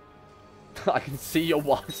homies. I can see your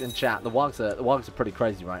WAAAGHs in chat. The WAAAGHs are pretty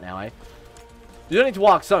crazy right now, eh? You don't need to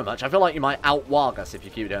WAAAGH so much. I feel like you might out-WAAGH us if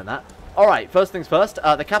you keep doing that. Alright, first things first.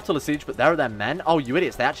 The capital is sieged, but there are their men. Oh, you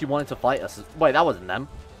idiots. They actually wanted to fight us. Wait, that wasn't them.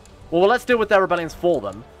 Well, let's deal with their rebellions for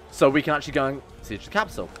them, so we can actually go and siege the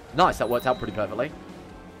capital. Nice, that worked out pretty perfectly.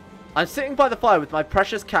 I'm sitting by the fire with my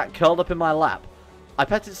precious cat curled up in my lap. I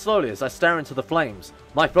pet it slowly as I stare into the flames.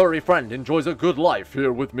 My furry friend enjoys a good life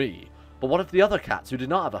here with me. But what of the other cats who do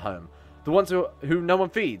not have a home? The ones who no one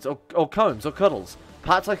feeds, or combs, or cuddles?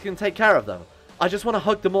 Perhaps I can take care of them. I just want to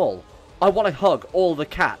hug them all. I want to hug all the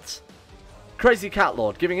cats. Crazy Cat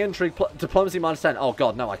Lord, giving intrigue diplomacy -10. Oh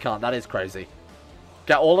god, no I can't. That is crazy.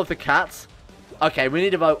 Get all of the cats? Okay, we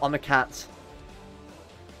need to vote on the cats.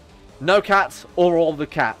 No cats or all of the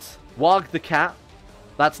cats. WAAAGH the cat.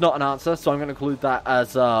 That's not an answer, so I'm going to include that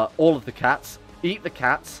as all of the cats. Eat the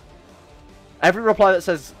cats. Every reply that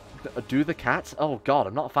says, do the cats? Oh god,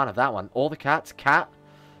 I'm not a fan of that one. All the cats. Cat.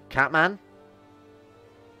 Catman.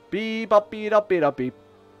 Beep up, beep up, beep up, beep.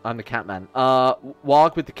 I'm the Catman.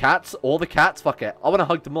 WAAAGH with the cats. All the cats. Fuck it. I want to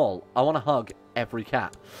hug them all. I want to hug every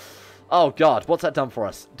cat. Oh god, what's that done for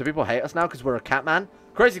us? Do people hate us now because we're a Catman?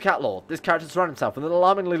 Crazy Cat Lord. This character surrounded himself with an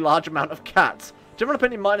alarmingly large amount of cats. General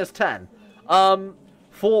opinion -10.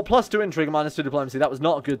 4 plus 2 intrigue and -2 diplomacy. That was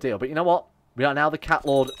not a good deal. But you know what? We are now the Cat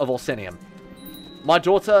Lord of Orsinium. My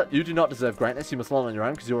daughter, you do not deserve greatness. You must learn on your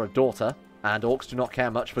own because you're a daughter. And orcs do not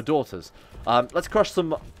care much for daughters. Let's crush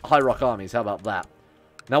some high rock armies. How about that?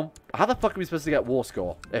 Now, how the fuck are we supposed to get war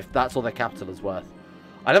score if that's all their capital is worth?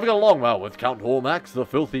 I never got along well with Count Hormax, the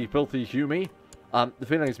filthy Hume. The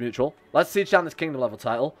feeling is mutual. Let's siege down this kingdom level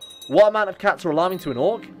title. What amount of cats are alarming to an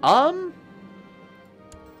orc?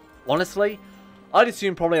 Honestly, I'd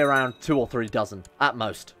assume probably around 2 or 3 dozen, at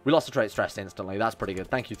most. We lost a trait stress instantly. That's pretty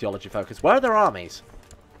good. Thank you, Theology Focus. Where are their armies?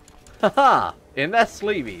 Haha! In their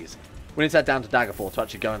sleeveys. We need to head down to Daggerfall to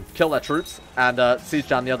actually go and kill their troops and siege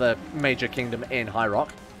down the other major kingdom in High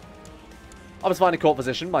Rock. I was finding court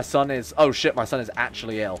position. My son is... Oh shit, my son is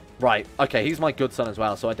actually ill. Right, okay, he's my good son as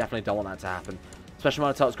well, so I definitely don't want that to happen. Special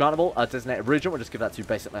amount of titles grantable. Designated regent, we'll just give that to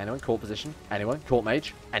basically anyone. Court position, anyone. Court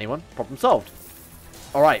mage, anyone. Problem solved.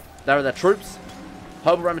 Alright, there are their troops.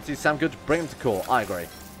 Herbal remedies sound good. Bring them to court. I agree.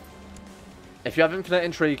 If you have infinite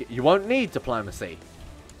intrigue, you won't need diplomacy.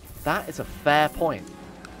 That is a fair point.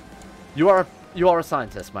 You are a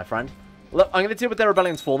scientist, my friend. Look, I'm going to deal with their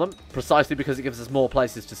rebellions for them, precisely because it gives us more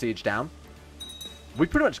places to siege down. We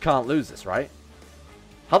pretty much can't lose this, right?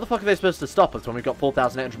 How the fuck are they supposed to stop us when we've got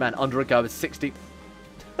 4,800 men under a go with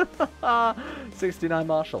 69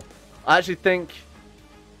 Marshall? I actually think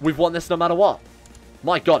we've won this no matter what.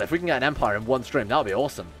 My god, if we can get an empire in one stream, that would be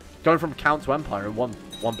awesome. Going from count to empire in one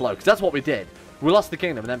blow, because that's what we did. We lost the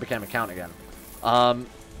kingdom and then became a count again.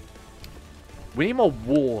 We need more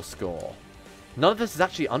war score. None of this is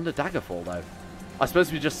actually under Daggerfall, though. I suppose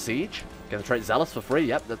we just siege. Get the trait Zealous for free.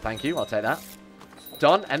 Yep, thank you. I'll take that.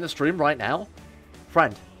 Done. End the stream right now.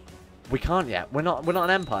 Friend, we can't yet. We're not an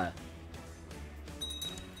empire.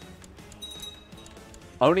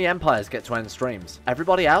 Only empires get to end streams.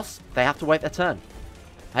 Everybody else, they have to wait their turn.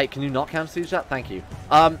 Hey, can you not counter siege that? Thank you.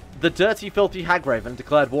 The dirty, filthy Hagraven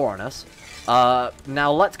declared war on us.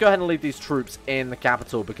 Now let's go ahead and leave these troops in the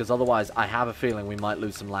capital because otherwise I have a feeling we might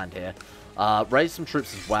lose some land here. Raise some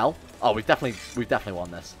troops as well. Oh, we've definitely won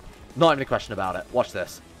this. Not even a question about it. Watch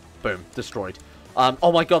this. Boom, destroyed.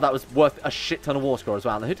 Oh my god, that was worth a shit ton of war score as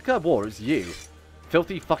well. And who declared war? It was you.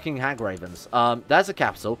 Filthy fucking Hagravens. There's a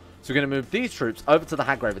capital. So we're going to move these troops over to the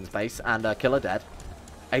Hagravens base and kill her dead.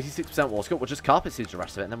 86% war score. We'll just carpet siege the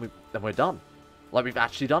rest of it and then we're done. Like, we've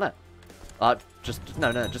actually done it. Just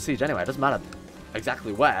siege anyway. It doesn't matter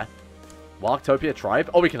exactly where. WAAAGH tribe.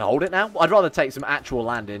 Oh, we can hold it now? I'd rather take some actual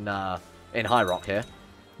land in High Rock here.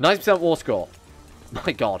 90% war score.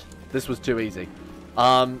 My god. This was too easy.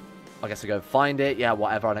 I guess I go find it. Yeah,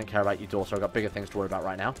 whatever. I don't care about your daughter. I've got bigger things to worry about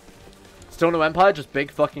right now. Still no empire, just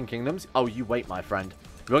big fucking kingdoms. Oh, you wait, my friend.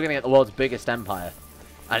 We're going to get the world's biggest empire.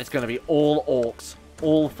 And it's going to be all orcs,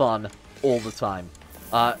 all fun, all the time.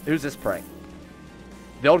 Who's this prick?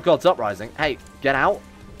 The old god's uprising. Hey, get out.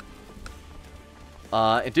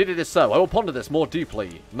 Indeed it is so. I will ponder this more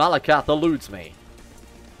deeply. Malakath eludes me.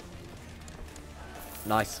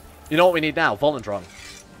 Nice. You know what we need now? Volendrong.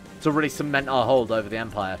 To really cement our hold over the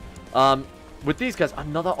empire. With these guys,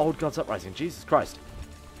 another old god's uprising. Jesus Christ.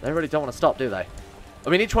 They really don't want to stop, do they? I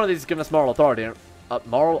mean, each one of these is giving us moral authority.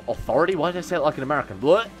 Moral authority? Why did I say it like an American?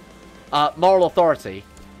 What? Moral authority.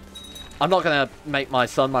 I'm not going to make my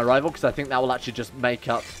son my rival, because I think that will actually just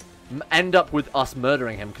end up with us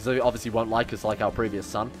murdering him, because he obviously won't like us like our previous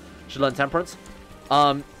son. Should learn temperance.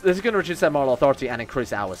 This is going to reduce their moral authority and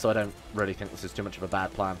increase ours, so I don't really think this is too much of a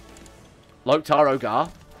bad plan. WAAAGH.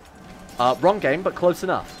 Wrong game, but close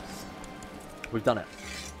enough. We've done it.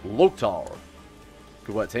 WAAAGH.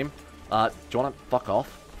 Good work, team. Do you want to fuck off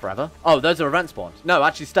forever? Oh, those are event spawns. No,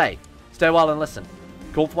 actually stay. Stay a while and listen.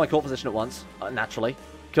 Call for my court position at once, naturally.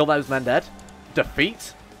 Kill those men dead.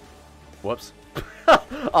 Defeat. Whoops.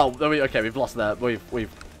 Oh, okay, we've lost the...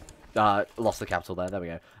 We've lost the capital there. There we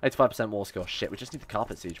go. 85% war score. Shit, we just need the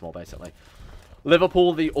carpet siege more, basically.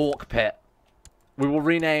 Liverpool, the Orc Pit. We will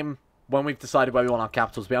rename when we've decided where we want our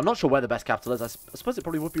capital to be. I'm not sure where the best capital is. I suppose it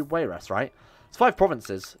probably would be WAAAGH, right? It's 5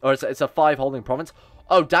 provinces. Or it's a 5-holding province.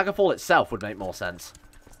 Oh, Daggerfall itself would make more sense.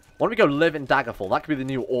 Why don't we go live in Daggerfall? That could be the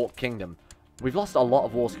new Orc Kingdom. We've lost a lot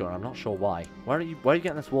of war score, and I'm not sure why. Where are you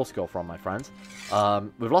getting this war score from, my friends?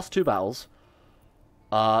 We've lost 2 battles.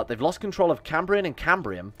 They've lost control of Cambrian and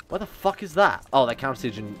Cambrium. Where the fuck is that? Oh, they're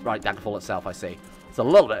counter-sieging, right, Daggerfall itself, I see. It's a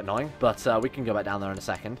little bit annoying, but we can go back down there in a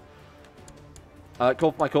second.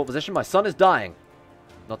 Call for my court position. My son is dying.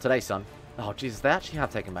 Not today, son. Oh, Jesus, they actually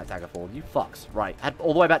have taken back Daggerfall. You fucks. Right, head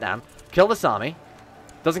all the way back down. Kill this army.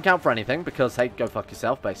 Doesn't count for anything, because, hey, go fuck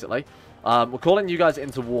yourself, basically. We're calling you guys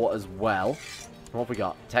into war as well. What have we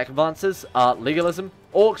got? Tech advances. Legalism.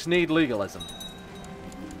 Orcs need legalism.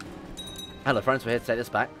 Hello, friends. We're here to take this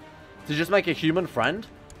back. To just make a human friend.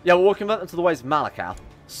 Yeah, we'll convert them to the ways of Malakath.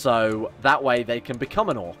 So, that way they can become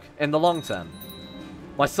an orc in the long term.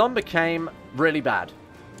 My son became really bad.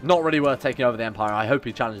 Not really worth taking over the Empire. I hope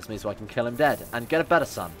he challenges me so I can kill him dead. And get a better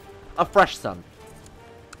son. A fresh son.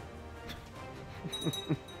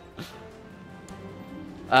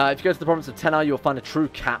 If you go to the province of Tenar, you'll find a true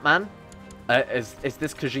Catman. Is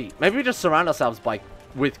this Khajiit? Maybe we just surround ourselves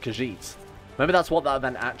with Khajiits. Maybe that's what that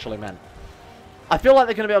event actually meant. I feel like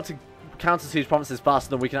they're going to be able to counter-siege provinces faster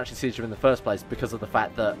than we can actually siege them in the first place because of the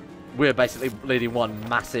fact that we're basically leading one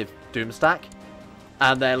massive doom stack.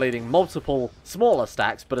 And they're leading multiple smaller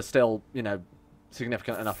stacks, but are still, you know,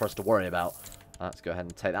 significant enough for us to worry about. Let's go ahead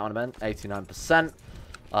and take that one again. 89%.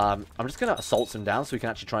 I'm just going to assault them down so we can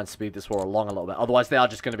actually try and speed this war along a little bit. Otherwise, they are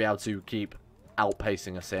just going to be able to keep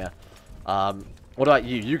outpacing us here. What about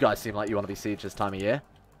you? You guys seem like you want to be sieged this time of year.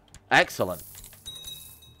 Excellent.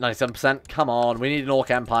 97%. Come on. We need an Orc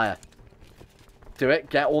Empire. Do it.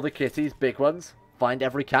 Get all the kitties, big ones. Find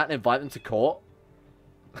every cat and invite them to court.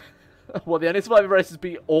 Well, the only surviving races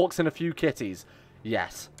be orcs and a few kitties.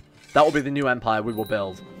 Yes. That will be the new empire we will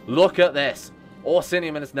build. Look at this.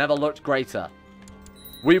 Orsinium has never looked greater.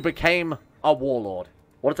 We became a warlord.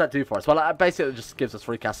 What does that do for us? Well, it basically just gives us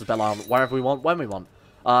free Castle Bellar wherever we want, when we want.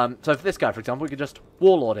 So for this guy, for example, we could just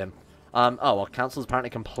warlord him. Oh, well, council's apparently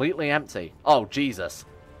completely empty. Oh, Jesus.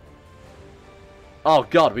 Oh,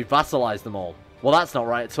 God, we vassalized them all. Well, that's not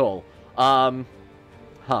right at all.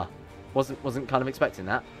 Wasn't kind of expecting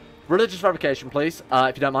that. Religious fabrication, please,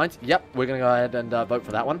 if you don't mind. Yep, we're going to go ahead and vote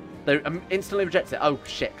for that one. They instantly reject it. Oh,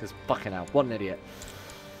 shit, because fucking hell. What an idiot.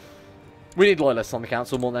 We need loyalists on the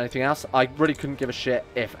council more than anything else. I really couldn't give a shit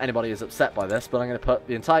if anybody is upset by this, but I'm going to put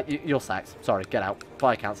the entire... You're sacked. Sorry, get out.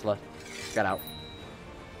 Fire councillor. Get out.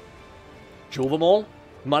 Duel them all.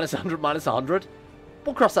 Minus 100, minus 100.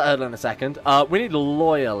 We'll cross that hurdle in a second. We need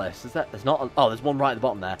loyalists. Is that... There's not... Oh, there's one right at the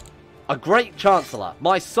bottom there. A great chancellor.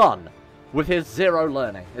 My son. With his 0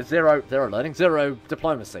 learning. His zero learning. 0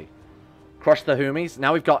 diplomacy. Crush the Humies.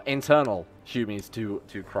 Now we've got internal Humies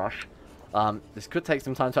to crush. This could take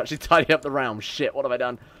some time to actually tidy up the realm. Shit, what have I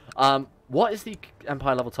done? What is the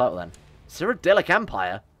Empire level title then? Cyrodiilic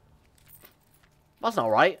Empire? That's not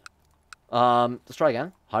right. Let's try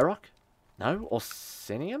again. Hierarch? No?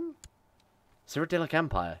 Orsinium? Cyrodiilic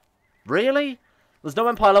Empire. Really? There's no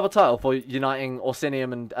Empire level title for uniting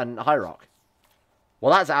Orsinium and Hierarch.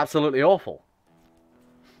 Well, that's absolutely awful.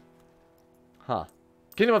 Huh.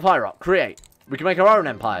 Kingdom of Hierarch. Create. We can make our own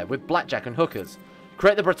empire with blackjack and hookers.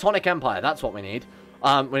 Create the Bretonic Empire. That's what we need.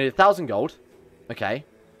 We need 1,000 gold. Okay.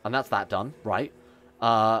 And that's that done. Right.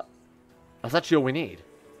 That's actually all we need.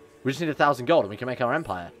 We just need 1,000 gold and we can make our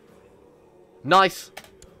empire. Nice.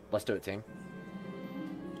 Let's do it, team.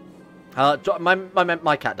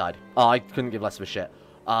 My cat died. Oh, I couldn't give less of a shit.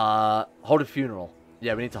 Hold a funeral.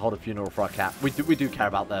 Yeah, we need to hold a funeral for our cat. We do care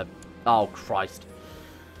about the... Oh, Christ.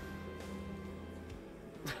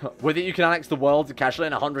 With it, you can annex the world casually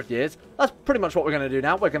in 100 years. That's pretty much what we're going to do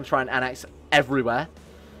now. We're going to try and annex everywhere.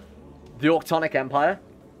 The Orctonic Empire.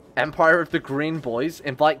 Empire of the Green Boys.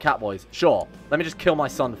 Invite cat boys. Sure. Let me just kill my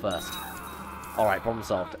son first. Alright, problem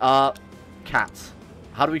solved. Cats.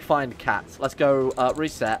 How do we find cats? Let's go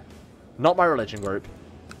reset. Not my religion group.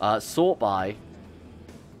 Sort by...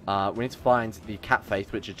 we need to find the cat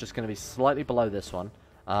faith, which is just going to be slightly below this one.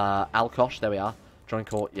 Alkosh, there we are. Join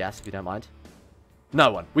court, yes, if you don't mind. No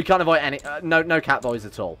one. We can't avoid any... no cat boys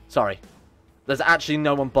at all. Sorry. There's actually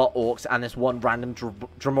no one but orcs and this one random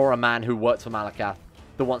Dremora man who worked for Malakath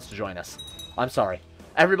that wants to join us. I'm sorry.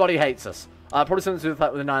 Everybody hates us. Probably something to do with the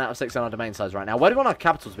fact with a 9 out of 6 on our domain size right now. Where do we want our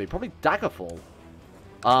capital to be? Probably Daggerfall.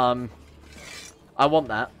 I want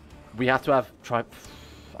that. We have to have...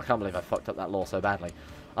 I can't believe I fucked up that lore so badly.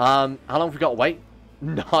 How long have we got to wait?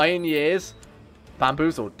 9 years?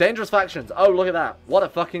 Bamboozled. Dangerous factions. Oh, look at that. What a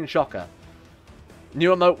fucking shocker.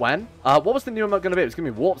 New emote when? What was the new emote going to be? It was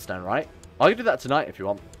going to be Warpstone, right? I can do that tonight if you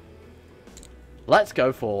want. Let's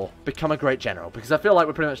go for Become a Great General, because I feel like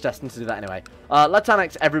we're pretty much destined to do that anyway. Let's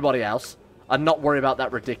annex everybody else, and not worry about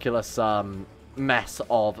that ridiculous mess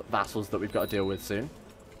of vassals that we've got to deal with soon.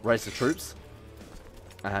 Raise the troops.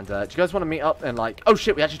 And do you guys want to meet up and like... Oh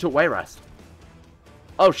shit, we actually took Wayrest.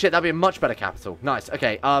 Oh shit, that'd be a much better capital. Nice,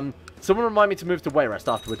 okay. Someone remind me to move to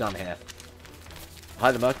Wayrest after we're done here.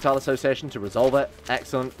 Hire the Mercantile Association to resolve it.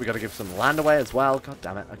 Excellent. We got to give some land away as well. God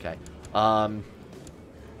damn it. Okay.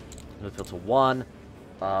 Filter 1.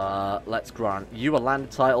 Let's grant you a land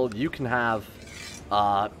title. You can have...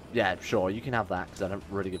 yeah, sure. You can have that because I don't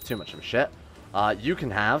really give too much of a shit. You can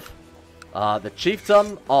have the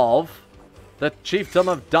Chiefdom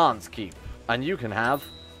of Dance Keep. And you can have...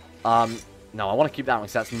 no, I want to keep that one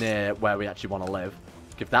because that's near where we actually want to live.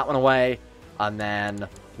 Give that one away. And then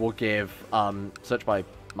we'll give... search by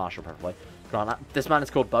Marshall, preferably. Grant that. This man is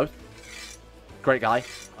called Both. Great guy.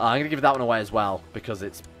 I'm going to give that one away as well because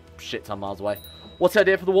it's shit ton miles away. What's the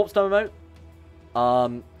idea for the Warpstone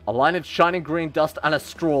emote? A line of shining green dust and a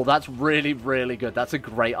straw. That's really, really good. That's a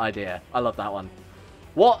great idea. I love that one.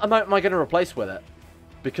 What emote am I going to replace with it?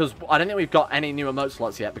 Because I don't think we've got any new emote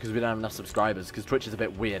slots yet because we don't have enough subscribers because Twitch is a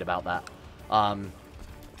bit weird about that.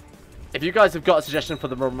 If you guys have got a suggestion for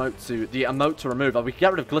the emote to remove, we can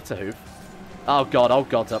get rid of Glitterhoof. Oh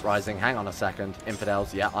God's Uprising. Hang on a second.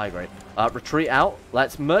 Infidels. Yeah, I agree. Retreat out.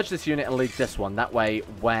 Let's merge this unit and leave this one. That way,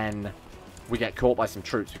 when we get caught by some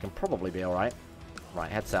troops, we can probably be alright.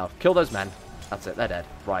 Right, head south. Kill those men. That's it. They're dead.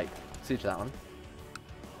 Right. Siege that one.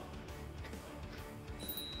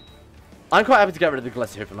 I'm quite happy to get rid of the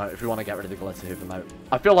Glitterhoof emote if we want to get rid of the Glitterhoof emote.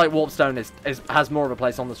 I feel like Warpstone has more of a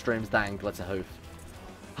place on the streams than Glitterhoof.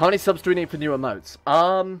 How many subs do we need for new emotes?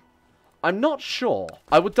 I'm not sure.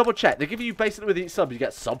 I would double check. They give you, basically with each sub, you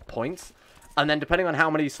get sub points. And then depending on how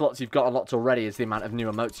many slots you've got unlocked already is the amount of new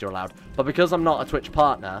emotes you're allowed. But because I'm not a Twitch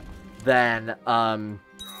partner, then,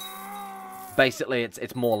 basically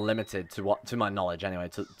it's more limited to my knowledge anyway,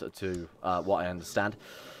 to what I understand.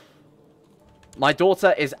 My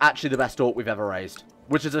daughter is actually the best orc we've ever raised.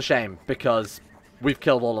 Which is a shame, because we've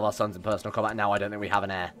killed all of our sons in personal combat. Now I don't think we have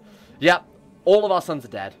an heir. Yep, all of our sons are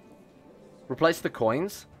dead. Replace the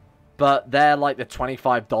coins. But they're like the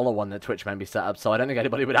 $25 one that Twitch made me set up, so I don't think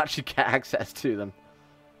anybody would actually get access to them.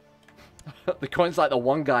 The coins like the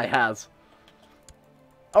one guy has.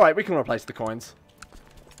 Alright, we can replace the coins.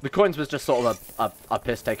 The coins was just sort of a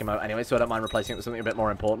piss take emote anyway, so I don't mind replacing it with something a bit more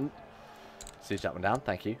important. Siege that one down,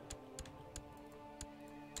 thank you.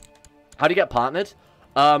 How do you get partnered?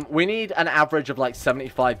 We need an average of like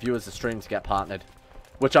 75 viewers a stream to get partnered.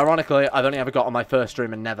 Which ironically, I've only ever got on my first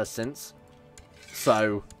stream and never since.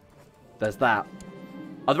 So... there's that.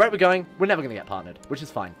 At the rate we're going, we're never going to get partnered, which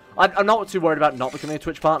is fine. I'm not too worried about not becoming a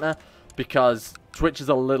Twitch partner, because Twitch is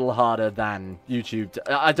a little harder than YouTube.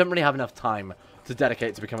 I don't really have enough time to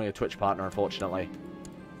dedicate to becoming a Twitch partner, unfortunately.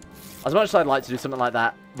 As much as I'd like to do something like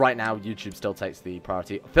that, right now, YouTube still takes the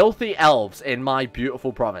priority. Filthy elves in my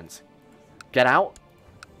beautiful province. Get out?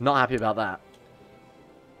 Not happy about that.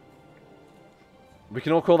 We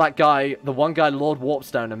can all call that guy, the one guy, Lord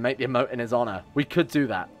Warpstone, and make the emote in his honor. We could do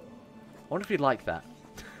that. I wonder if he'd like that.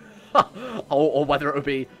 or whether it would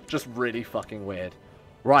be just really fucking weird.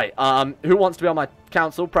 Right, who wants to be on my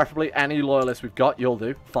council? Preferably any loyalist we've got. You'll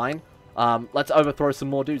do. Fine. Let's overthrow some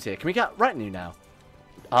more dudes here. Can we get retinue now?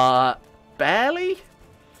 Barely?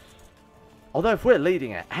 Although if we're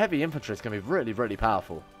leading it, heavy infantry is going to be really, really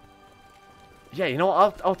powerful. Yeah, you know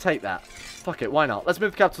what? I'll take that. Fuck it, why not? Let's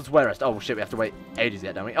move the capital to Wayrest. Oh, shit, we have to wait ages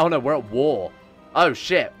yet, don't we? Oh, no, we're at war. Oh,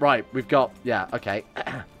 shit. Right, we've got... yeah, okay.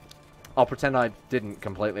 I'll pretend I didn't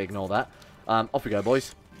completely ignore that. Off we go,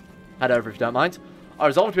 boys. Head over if you don't mind. I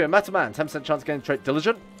resolve to be a meta man. 10% chance of getting trait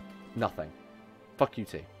diligent. Nothing. Fuck you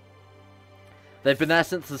two. They've been there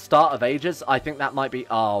since the start of ages. I think that might be...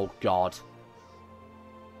 oh, God.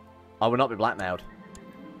 I will not be blackmailed.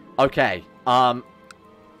 Okay.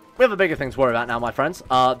 We have a bigger thing to worry about now, my friends.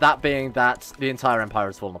 That being that the entire empire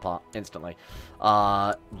has fallen apart instantly.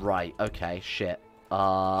 Right. Okay. Shit.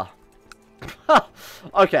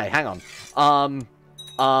 Okay, hang on.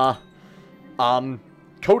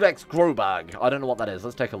 Codex Grobag. I don't know what that is.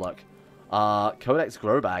 Let's take a look. Codex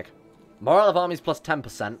Grobag. Morale of armies plus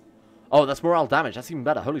 10%. Oh, that's morale damage. That's even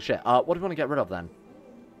better. Holy shit. What do we want to get rid of then?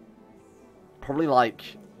 Probably like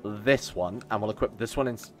this one, and we'll equip this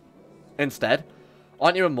one instead.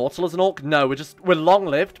 Aren't you immortal as an orc? No, we're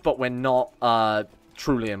long-lived, but we're not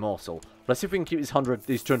truly immortal. Let's see if we can keep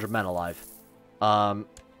these 200 men alive. Oh,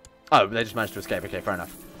 they just managed to escape. Okay, fair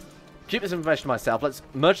enough. Keep this information to myself. Let's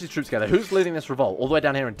merge these troops together. Who's leading this revolt? All the way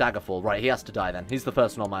down here in Daggerfall. Right, he has to die then. He's the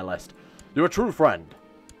first one on my list. You're a true friend.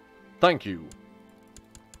 Thank you.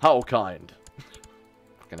 How kind.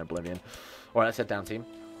 Fucking Oblivion. Alright, let's head down, team.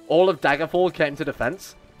 All of Daggerfall came to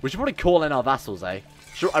defense. We should probably call in our vassals, eh?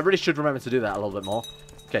 I really should remember to do that a little bit more.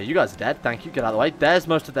 Okay, you guys are dead. Thank you. Get out of the way. There's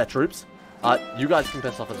most of their troops. You guys can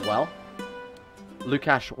piss off as well.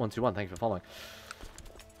 Lukash121, thank you for following.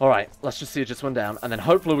 Alright, let's just see it just went down. And then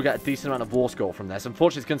hopefully we'll get a decent amount of war score from this.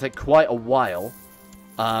 Unfortunately, it's going to take quite a while.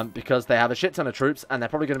 Because they have a shit ton of troops. And they're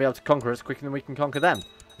probably going to be able to conquer us quicker than we can conquer them.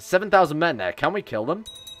 7,000 men there. Can we kill them?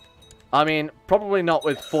 I mean, probably not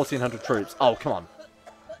with 1,400 troops. Oh, come on.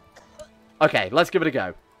 Okay, let's give it a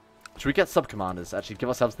go. Should we get sub-commanders? Actually, give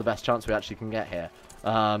ourselves the best chance we actually can get here.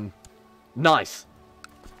 Nice.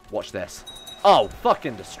 Watch this. Oh,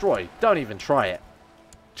 fucking destroy. Don't even try it.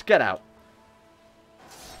 Just get out.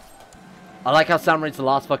 I like how Sam reads the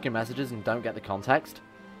last fucking messages and don't get the context.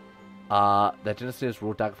 Their dynasty has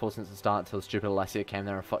ruled Daggerfall since the start until the stupid Alessia came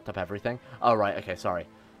there and fucked up everything. Oh, right. Okay, sorry.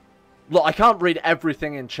 Look, I can't read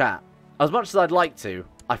everything in chat. As much as I'd like to,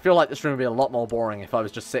 I feel like this stream would be a lot more boring if I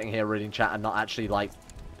was just sitting here reading chat and not actually, like,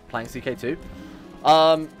 playing CK2.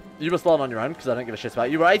 You must learn on your own, because I don't give a shit about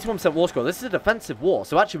it. You were 81% war score. This is a defensive war,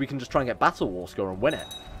 so actually we can just try and get battle war score and win it.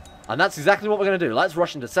 And that's exactly what we're going to do. Let's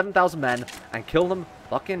rush into 7,000 men and kill them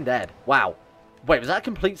fucking dead. Wow. Wait, was that a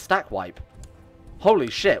complete stack wipe?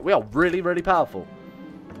 Holy shit, we are really, really powerful.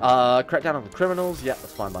 Crack down on the criminals. Yep,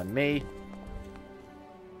 that's fine by me.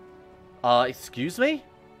 Excuse me?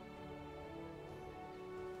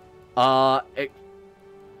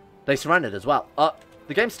 They surrendered as well.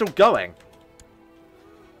 The game's still going.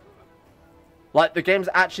 Like, the game's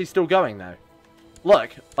actually still going, though.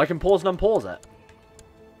 Look, I can pause and unpause it.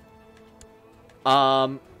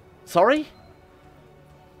 Sorry?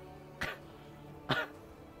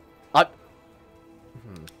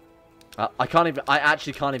 I can't even, I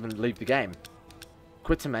actually can't even leave the game.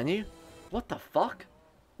 Quit to menu? What the fuck?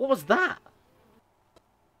 What was that?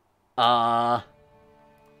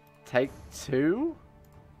 Take two?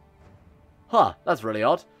 Huh, that's really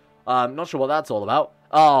odd. Not sure what that's all about.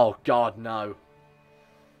 Oh, God, no.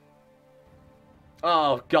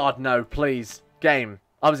 Oh, God, no, please. Game.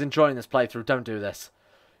 I was enjoying this playthrough. Don't do this.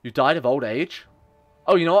 You died of old age?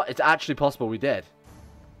 Oh, you know what? It's actually possible we did.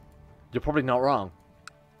 You're probably not wrong.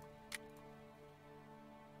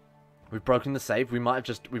 We've broken the save. We might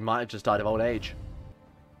have just died of old age.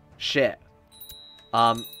 Shit.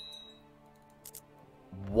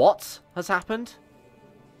 What has happened?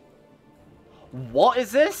 What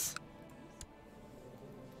is this?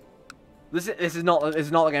 This is not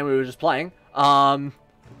the game we were just playing. That's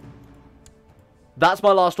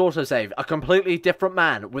my last autosave. A completely different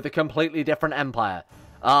man with a completely different empire.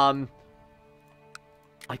 I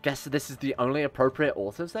guess this is the only appropriate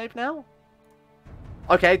autosave now?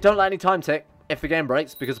 Okay, don't let any time tick if the game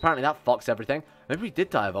breaks, because apparently that fucks everything. Maybe we did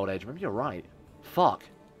die of old age. Maybe you're right. Fuck.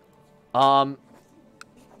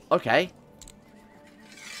 Okay.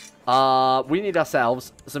 We need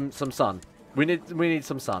ourselves some sun. We need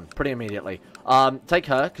some sun pretty immediately. Take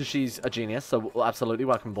her because she's a genius, so absolutely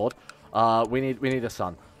welcome aboard. We need a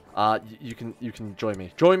son. You can join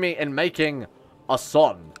me. Join me in making a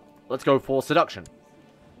son. Let's go for seduction.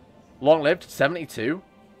 Long lived 72.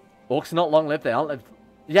 Orcs are not long lived. They aren't lived.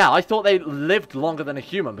 Yeah, I thought they lived longer than a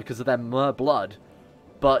human because of their mer blood,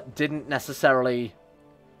 but didn't necessarily.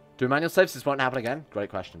 Do manual saves? This won't happen again. Great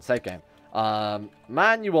question. Save game.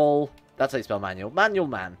 Manual. That's how you spell manual. Manual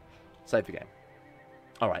man. Save the game.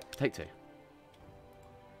 Alright, take two.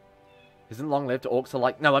 Isn't long-lived orcs are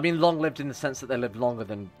like... No, I mean long-lived in the sense that they live longer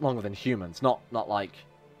than humans. Not like...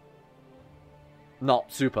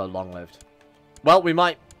 Not super long-lived. Well, we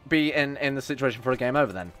might be in the situation for a game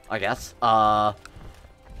over then, I guess.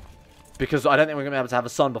 Because I don't think we're going to be able to have a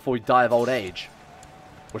son before we die of old age.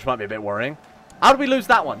 Which might be a bit worrying. How did we lose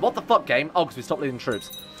that one? What the fuck, game? Oh, because we stopped leading troops.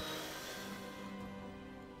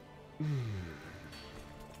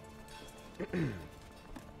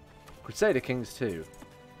 Crusader Kings 2.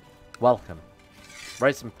 Welcome.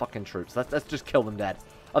 Raise some fucking troops. Let's just kill them dead.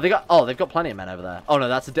 Oh, they've got plenty of men over there. Oh no,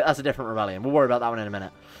 that's a different rebellion. We'll worry about that one in a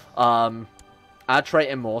minute. Add trait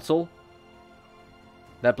immortal.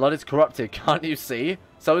 Their blood is corrupted. Can't you see?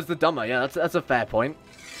 So is the dumber. Yeah, that's a fair point.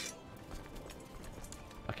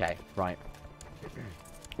 Okay, right.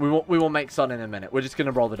 We will make sun in a minute. We're just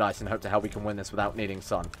gonna roll the dice and hope to hell we can win this without needing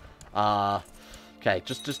sun. Okay,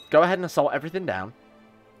 just go ahead and assault everything down.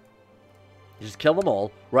 You just kill them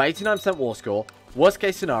all. We're 89% war score. Worst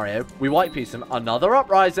case scenario, we white piece them. Another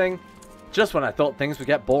uprising. Just when I thought things would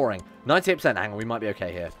get boring. 98%. Hang on, we might be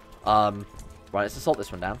okay here. Right, let's assault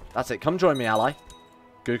this one down. That's it. Come join me, ally.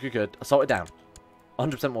 Good, good, good. Assault it down.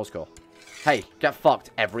 100% more score. Hey, get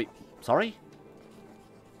fucked every... Sorry?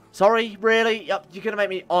 Sorry? Really? Yep, you're gonna make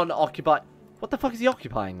me unoccupy... What the fuck is he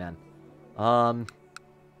occupying, then? None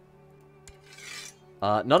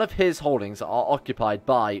of his holdings are occupied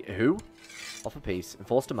by... Who? Offer peace.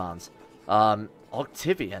 Enforce demands.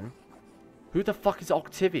 Octavian? Who the fuck is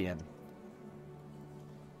Octavian?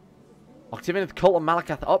 Octavian of the Cult of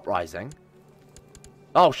Malakath Uprising?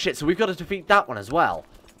 Oh, shit, so we've got to defeat that one as well.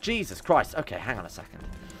 Jesus Christ. Okay, hang on a second.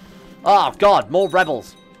 Oh, God, more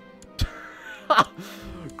rebels.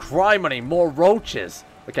 Criminy, more roaches.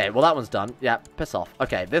 Okay, well, that one's done. Yep, piss off.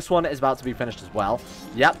 Okay, this one is about to be finished as well.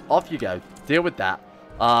 Yep, off you go. Deal with that.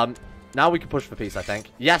 Now we can push for peace, I think.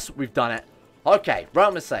 Yes, we've done it. Okay,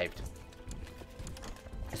 Rome is saved.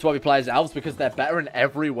 That's why we play as elves, because they're better in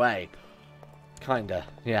every way. Kinda,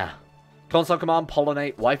 yeah. Console command,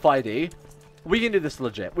 pollinate, Wi-Fi ID. We can do this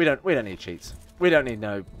legit. We don't need cheats. We don't need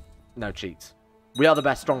no cheats. We are the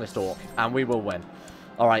best, strongest orc, and we will win.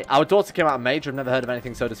 Alright, our daughter came out of Mage. I've never heard of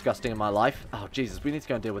anything so disgusting in my life. Oh, Jesus, we need to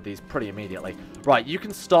go and deal with these pretty immediately. Right, you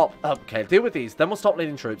can stop... Okay, deal with these. Then we'll stop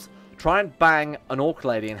leading troops. Try and bang an orc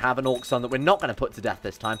lady and have an orc son that we're not going to put to death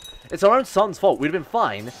this time. It's our own son's fault. We'd have been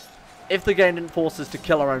fine if the game didn't force us to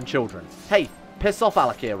kill our own children. Hey, piss off,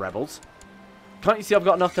 Alakia rebels. Can't you see I've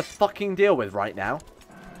got enough to fucking deal with right now?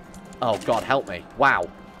 Oh, God, help me. Wow.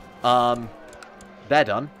 They're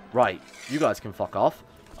done. Right, you guys can fuck off.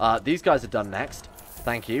 These guys are done next.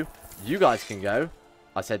 Thank you. You guys can go.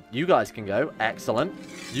 I said you guys can go. Excellent.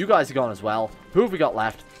 You guys are gone as well. Who have we got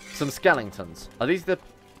left? Some skeletons. Are these the...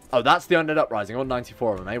 Oh, that's the Undead Uprising. All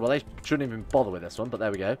 94 of them, eh? Well, they shouldn't even bother with this one, but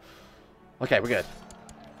there we go. Okay, we're good.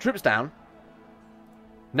 Troops down.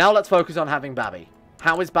 Now let's focus on having Babby.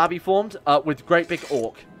 How is Babby formed? With Great Big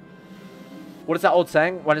Orc. What is that old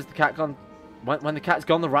saying? When is the cat gone? When the cat's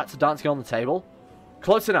gone, the rats are dancing on the table?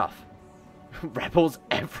 Close enough. Rebels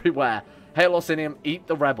everywhere. Hail Orsinium, eat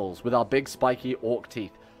the rebels with our big spiky orc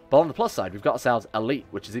teeth. But on the plus side, we've got ourselves elite,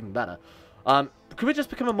 which is even better. Could we just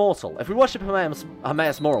become immortal? If we worship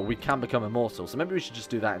Hermaeus Moral, we can become immortal. So maybe we should just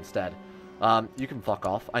do that instead. You can fuck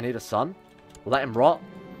off. I need a son. Let him rot.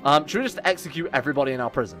 Should we just execute everybody in our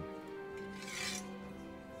prison?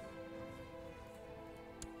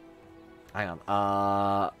 Hang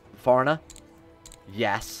on. Foreigner?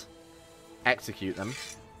 Yes. Execute them.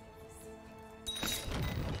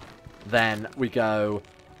 Then we go,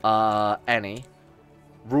 any.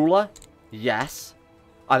 Ruler? Yes.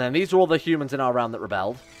 And then these are all the humans in our round that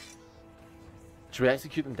rebelled. Should we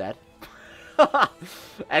execute them dead?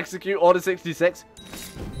 Execute Order 66?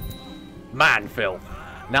 Man, Phil.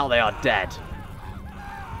 Now they are dead.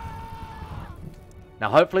 Now,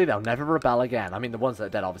 hopefully, they'll never rebel again. I mean, the ones that are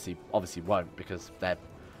dead obviously won't, because they're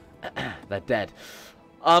they're dead.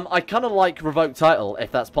 I kind of like revoke title,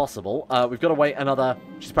 if that's possible. We've got to wait another...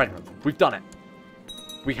 She's pregnant. We've done it.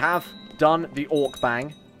 We have done the orc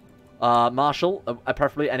bang. Marshal,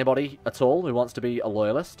 preferably anybody at all who wants to be a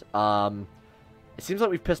loyalist. It seems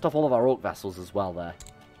like we've pissed off all of our orc vassals as well there.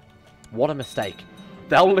 What a mistake.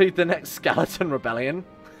 They'll lead the next skeleton rebellion.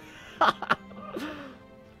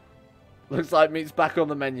 Looks like meat's back on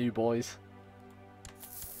the menu, boys.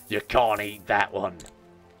 You can't eat that one.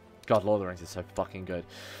 God, Lord of the Rings is so fucking good.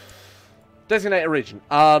 Designate a regent.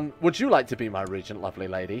 Would you like to be my regent, lovely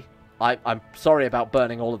lady? I'm sorry about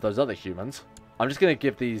burning all of those other humans. I'm just going to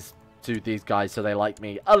give these to these guys so they like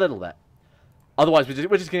me a little bit. Otherwise, we're just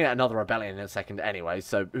going to get another rebellion in a second anyway,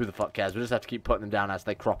 so who the fuck cares? We'll just have to keep putting them down as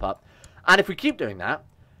they crop up. And if we keep doing that,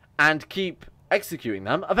 and keep executing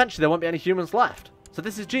them, eventually there won't be any humans left. So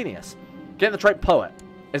this is genius. Getting the trait Poet.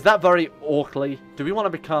 Is that very orcly? Do we want to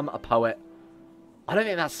become a poet? I don't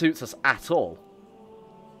think that suits us at all.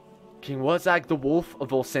 King WAAAGH the Wolf of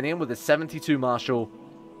Orsinium with his 72 marshal,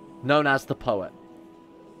 known as the Poet.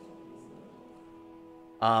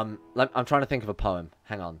 I'm trying to think of a poem.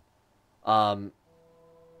 Hang on.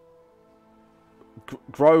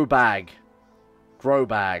 Growbag.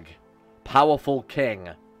 Powerful king.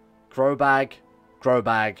 Growbag.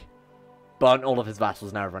 Burnt all of his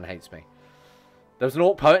vassals, now everyone hates me. There was an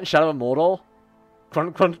orc poet in Shadow of Mordor.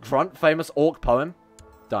 Grunt, famous orc poem.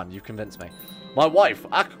 Done, you convinced me. My wife,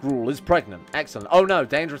 Akgrul, is pregnant. Excellent. Oh no,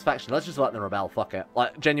 dangerous faction. Let's just let them rebel, fuck it.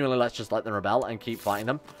 Like, genuinely, let's just let them rebel and keep fighting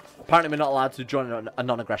them. Apparently, we're not allowed to join a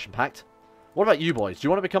non-aggression pact. What about you boys? Do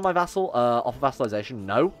you want to become my vassal? Offer vassalization?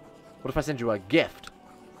 No. What if I send you a gift?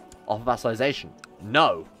 Offer vassalization?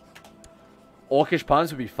 No. Orcish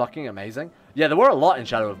poems would be fucking amazing. Yeah, there were a lot in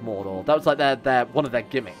Shadow of Mordor. That was like one of their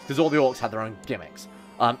gimmicks, because all the orcs had their own gimmicks.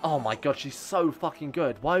 Oh my god, she's so fucking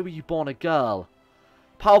good. Why were you born a girl?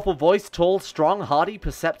 Powerful voice, tall, strong, hardy,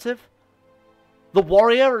 perceptive. The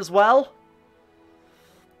warrior as well.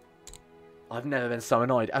 I've never been so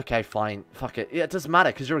annoyed. Okay, fine. Fuck it. Yeah, it doesn't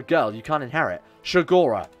matter because you're a girl. You can't inherit.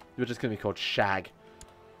 Shagora. You're just going to be called Shag.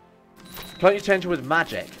 Can't you change it with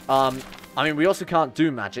magic? I mean, we also can't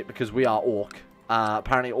do magic because we are orc.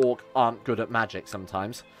 Apparently, orc aren't good at magic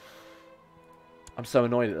sometimes. I'm so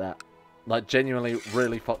annoyed at that. Like, genuinely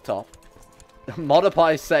really fucked up.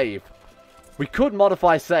 Modify save. We could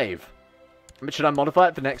modify save. But should I modify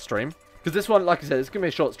it for next stream? Because this one, like I said, it's going to be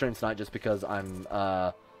a short stream tonight just because I'm,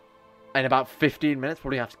 in about 15 minutes,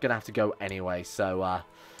 probably going to have to go anyway. So,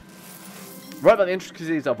 right about the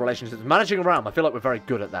intricacies of relationships. Managing a realm. I feel like we're very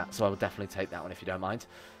good at that. So I will definitely take that one if you don't mind.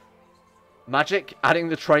 Magic. Adding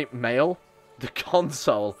the trait male. The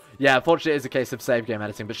console. Yeah, unfortunately, it is a case of save game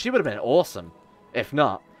editing. But she would have been awesome. If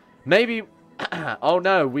not. Maybe... oh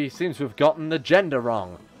no, we seem to have gotten the gender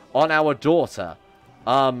wrong. On our daughter.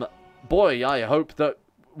 Boy, I hope that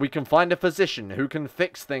we can find a physician who can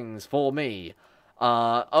fix things for me.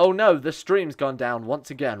 Oh no, the stream's gone down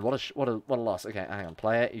once again. What a loss. Okay, hang on.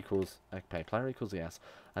 Player equals... Okay, player equals yes.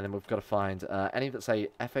 And then we've got to find any that say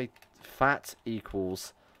FA fat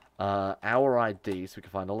equals our ID, so we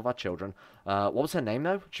can find all of our children. What was her name,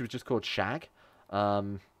 though? She was just called Shag.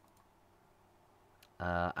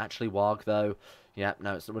 Actually, WAAAGH, though. Yeah,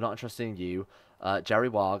 no, we're not interested in you. Jerry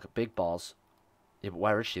WAAAGH, Big Boss. Yeah, but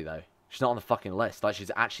where is she, though? She's not on the fucking list. Like,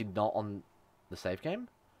 she's actually not on the save game?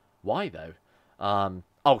 Why, though? Oh,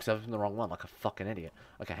 because I was in the wrong one, like a fucking idiot.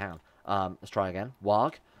 Okay, hang on. Let's try again.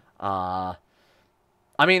 WAAAGH. I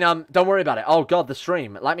mean, don't worry about it. Oh, God, the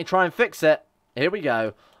stream. Let me try and fix it. Here we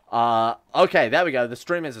go. Okay, there we go. The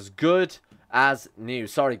stream is as good as new.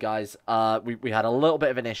 Sorry, guys. We had a little bit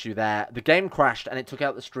of an issue there. The game crashed, and it took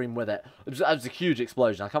out the stream with it. It was a huge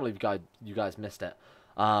explosion. I can't believe you guys missed it.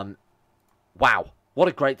 Wow. What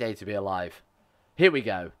a great day to be alive. Here we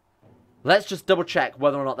go. Let's just double check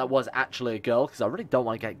whether or not that was actually a girl, because I really don't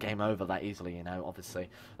want to get game over that easily, you know, obviously.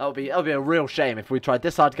 That would be a real shame if we tried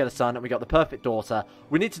this hard to get a son and we got the perfect daughter.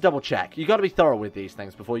 We need to double check. You got to be thorough with these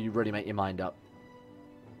things before you really make your mind up.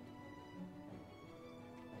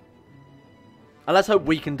 And let's hope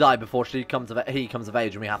we can die before he comes of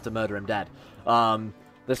age and we have to murder him dead.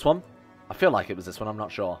 This one? I feel like it was this one, I'm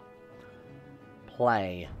not sure.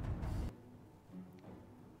 Play.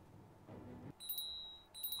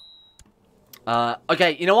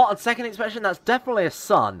 Okay, you know what? On second inspection, that's definitely a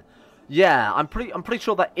son. Yeah, I'm pretty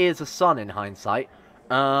sure that is a son in hindsight.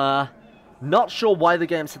 Not sure why the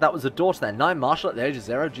game said that was a daughter then. 9 martial at the age of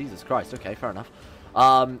 0? Jesus Christ. Okay, fair enough.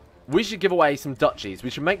 We should give away some duchies. We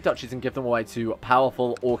should make duchies and give them away to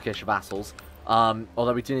powerful orcish vassals.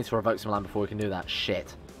 Although we do need to revoke some land before we can do that.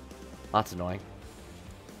 Shit. That's annoying.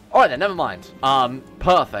 Alright then, never mind.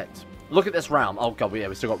 Perfect. Look at this realm. Oh god,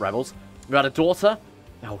 we still got rebels. We had a daughter.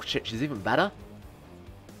 Oh shit, she's even better.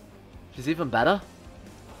 She's even better.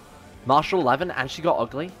 Martial 11 and she got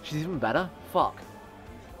ugly. She's even better. Fuck.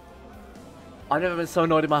 I've never been so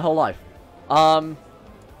annoyed in my whole life. You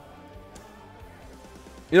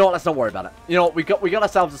know what? Let's not worry about it. You know what? We got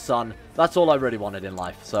ourselves a son. That's all I really wanted in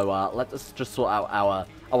life. So let's just sort out our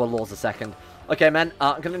laws a second. Okay, men.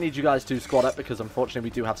 I'm gonna need you guys to squad up because unfortunately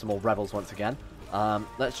we do have some more rebels once again.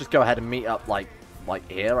 Let's just go ahead and meet up like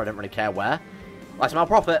here. I don't really care where. I smell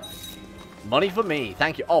profit. Money for me.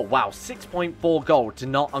 Thank you. Oh wow, 6.4 gold to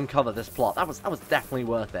not uncover this plot. That was definitely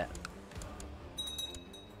worth it.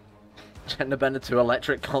 Gender bender to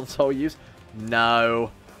electric console use?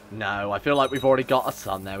 No. No, I feel like we've already got a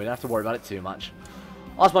son there. We don't have to worry about it too much.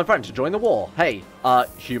 Ask my friend to join the war. Hey,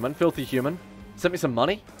 human, filthy human. Sent me some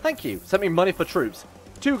money. Thank you. Sent me money for troops.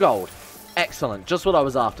 2 gold. Excellent. Just what I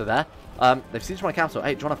was after there. They've sieged my capital.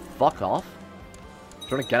 Hey, do you want to fuck off? Do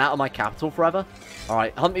you want to get out of my capital forever?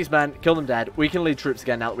 Alright, hunt these men. Kill them dead. We can lead troops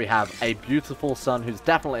again now that we have a beautiful son who's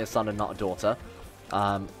definitely a son and not a daughter.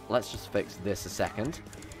 Let's just fix this a second.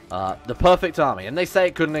 The perfect army. And they say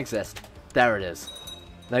it couldn't exist. There it is.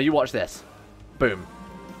 Now you watch this. Boom.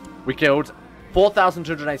 We killed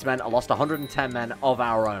 4,280 men and lost 110 men of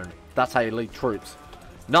our own. That's how you lead troops.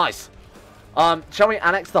 Nice. Shall we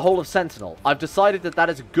annex the whole of Sentinel? I've decided that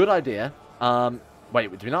is a good idea.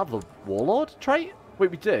 Wait, do we not have the Warlord trait?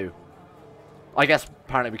 Wait, we do. I guess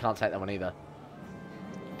apparently we can't take that one either.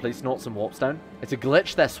 Please snort some Warpstone. It's a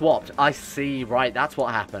glitch, they're swapped. I see, right, that's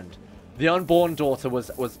what happened. The unborn daughter was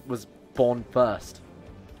born first.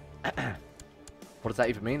 What does that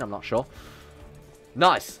even mean? I'm not sure.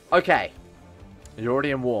 Nice. Okay. You're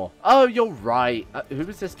already in war. Oh, you're right. Who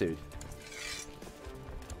is this dude?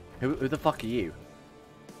 Who the fuck are you?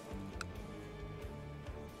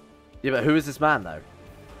 Yeah, but who is this man, though?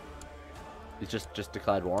 He's just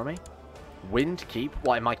declared war on me? Wind Keep?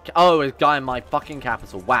 What am I... Oh, a guy in my fucking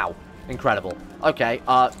capital. Wow. Incredible. Okay,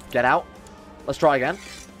 get out. Let's try again.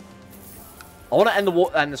 I want to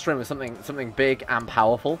end the stream with something big and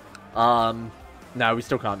powerful. No, we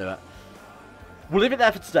still can't do it. We'll leave it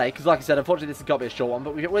there for today, because like I said, unfortunately this has got to be a short one,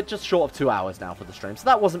 but we're just short of 2 hours now for the stream, so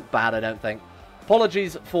that wasn't bad, I don't think.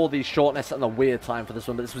 Apologies for the shortness and the weird time for this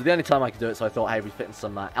one, but this was the only time I could do it, so I thought, hey, we fit in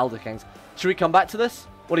some Elder Kings. Should we come back to this?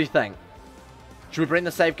 What do you think? Should we bring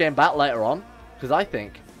the save game back later on? Because I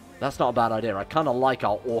think that's not a bad idea. I kind of like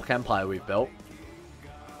our Orc Empire we've built.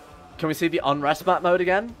 Can we see the Unrest map mode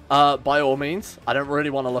again? By all means. I don't really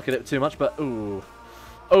want to look at it too much, but ooh.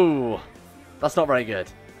 Ooh. That's not very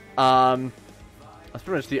good. That's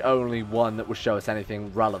pretty much the only one that will show us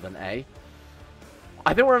anything relevant, eh?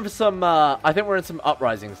 I think we're in for some, I think we're in some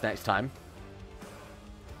uprisings next time.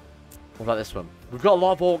 What about this one? We've got a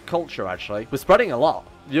lot of Orc culture, actually. We're spreading a lot.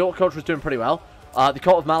 The Orc culture is doing pretty well. The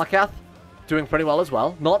Cult of Malakath, doing pretty well as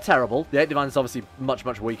well. Not terrible. The 8 Divine is obviously much,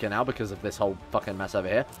 much weaker now because of this whole fucking mess over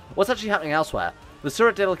here. What's actually happening elsewhere? The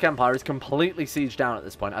Sort-of-elves Empire is completely sieged down at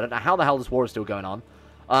this point. I don't know how the hell this war is still going on.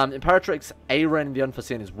 Imperatrix Aerin the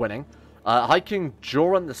Unforeseen is winning. High King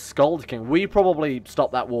Joran the Skald King. We probably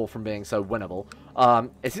stopped that war from being so winnable.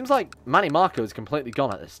 It seems like Manny Marco is completely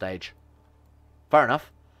gone at this stage. Fair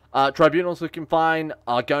enough. Tribunal's looking fine.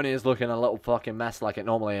 Argonia is looking a little fucking mess like it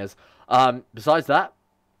normally is. Besides that,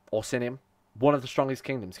 Orsinium, one of the strongest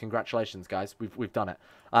kingdoms. Congratulations, guys. We've done it.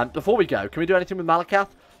 Before we go, can we do anything with Malakath?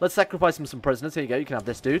 Let's sacrifice him some prisoners. Here you go. You can have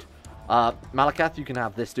this dude. Malakath, you can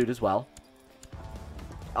have this dude as well.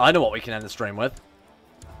 I know what we can end the stream with.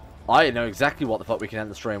 I know exactly what the fuck we can end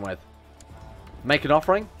the stream with. Make an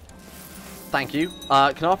offering. Thank you. Can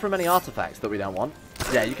I offer him any artifacts that we don't want?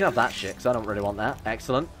 Yeah, you can have that shit, because I don't really want that.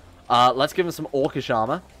 Excellent. Let's give him some Orcish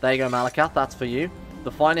armor. There you go, Malakath. That's for you.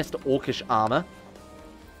 The finest Orcish armor.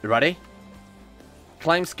 You ready?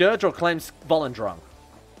 Claim Scourge or claim Volendrung?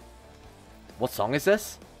 What song is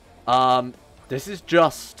this? This is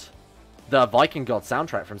just the Viking God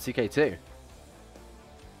soundtrack from CK2.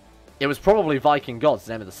 It was probably Viking Gods,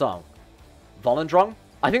 the name of the song. Volendrung?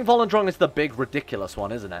 I think Volendrung is the big, ridiculous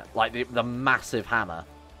one, isn't it? Like, the massive hammer.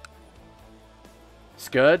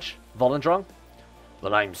 Scourge? Volendrung?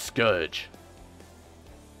 Well, I'm Scourge.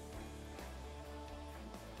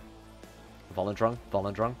 Volendrung?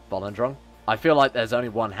 Volendrung? Volendrung? I feel like there's only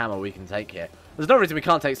one hammer we can take here. There's no reason we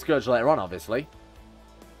can't take Scourge later on, obviously.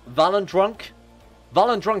 Valendrunk?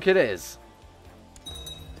 Valendrunk it is.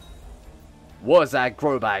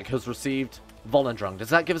 WAAAGH has received Volendrung. Does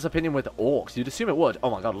that give us opinion with Orcs? You'd assume it would.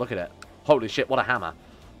 Oh my god, look at it. Holy shit, what a hammer.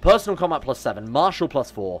 Personal combat +7, martial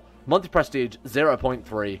 +4, monthly prestige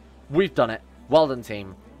 0.3. We've done it. Well done,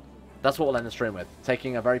 team. That's what we'll end the stream with.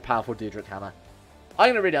 Taking a very powerful Daedric hammer. I'm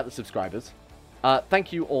going to read out the subscribers.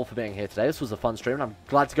 Thank you all for being here today. This was a fun stream, and I'm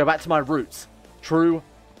glad to go back to my roots. True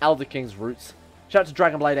Elder King's roots. Shout out to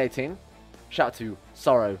Dragonblade18. Shout out to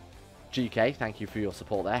Sorrow GK, thank you for your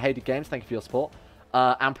support there. Hated Games, thank you for your support.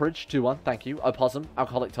 Amperage21, thank you. Opossum,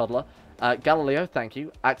 Alcoholic Toddler. Galileo, thank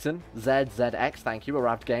you. Axon, ZZX, thank you.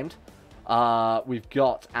 Arrived Gamed. We've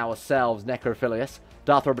got ourselves Necrophilius,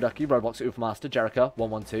 Darth Roboducky, Roblox Oofmaster,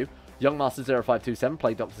 Jericho112, Youngmaster0527,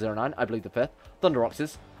 Plague Doctor09, I believe the 5th,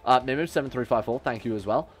 Thunderoxes, Mimu7354, thank you as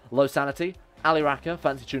well. Low Sanity, Ali Raka,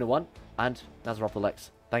 Fancy Tuna 1, and Nazarov the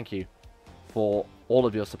Lex. Thank you for all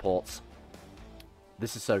of your supports.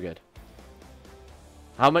 This is so good.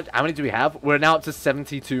 How many do we have? We're now up to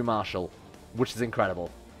 72 Martial, which is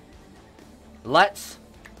incredible. Let's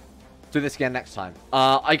do this again next time.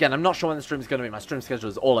 Again, I'm not sure when the stream is going to be. My stream schedule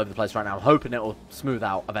is all over the place right now. I'm hoping it will smooth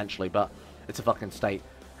out eventually, but it's a fucking state.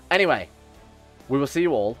 Anyway, we will see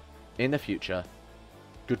you all in the future.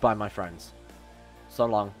 Goodbye, my friends. So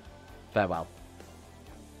long. Farewell.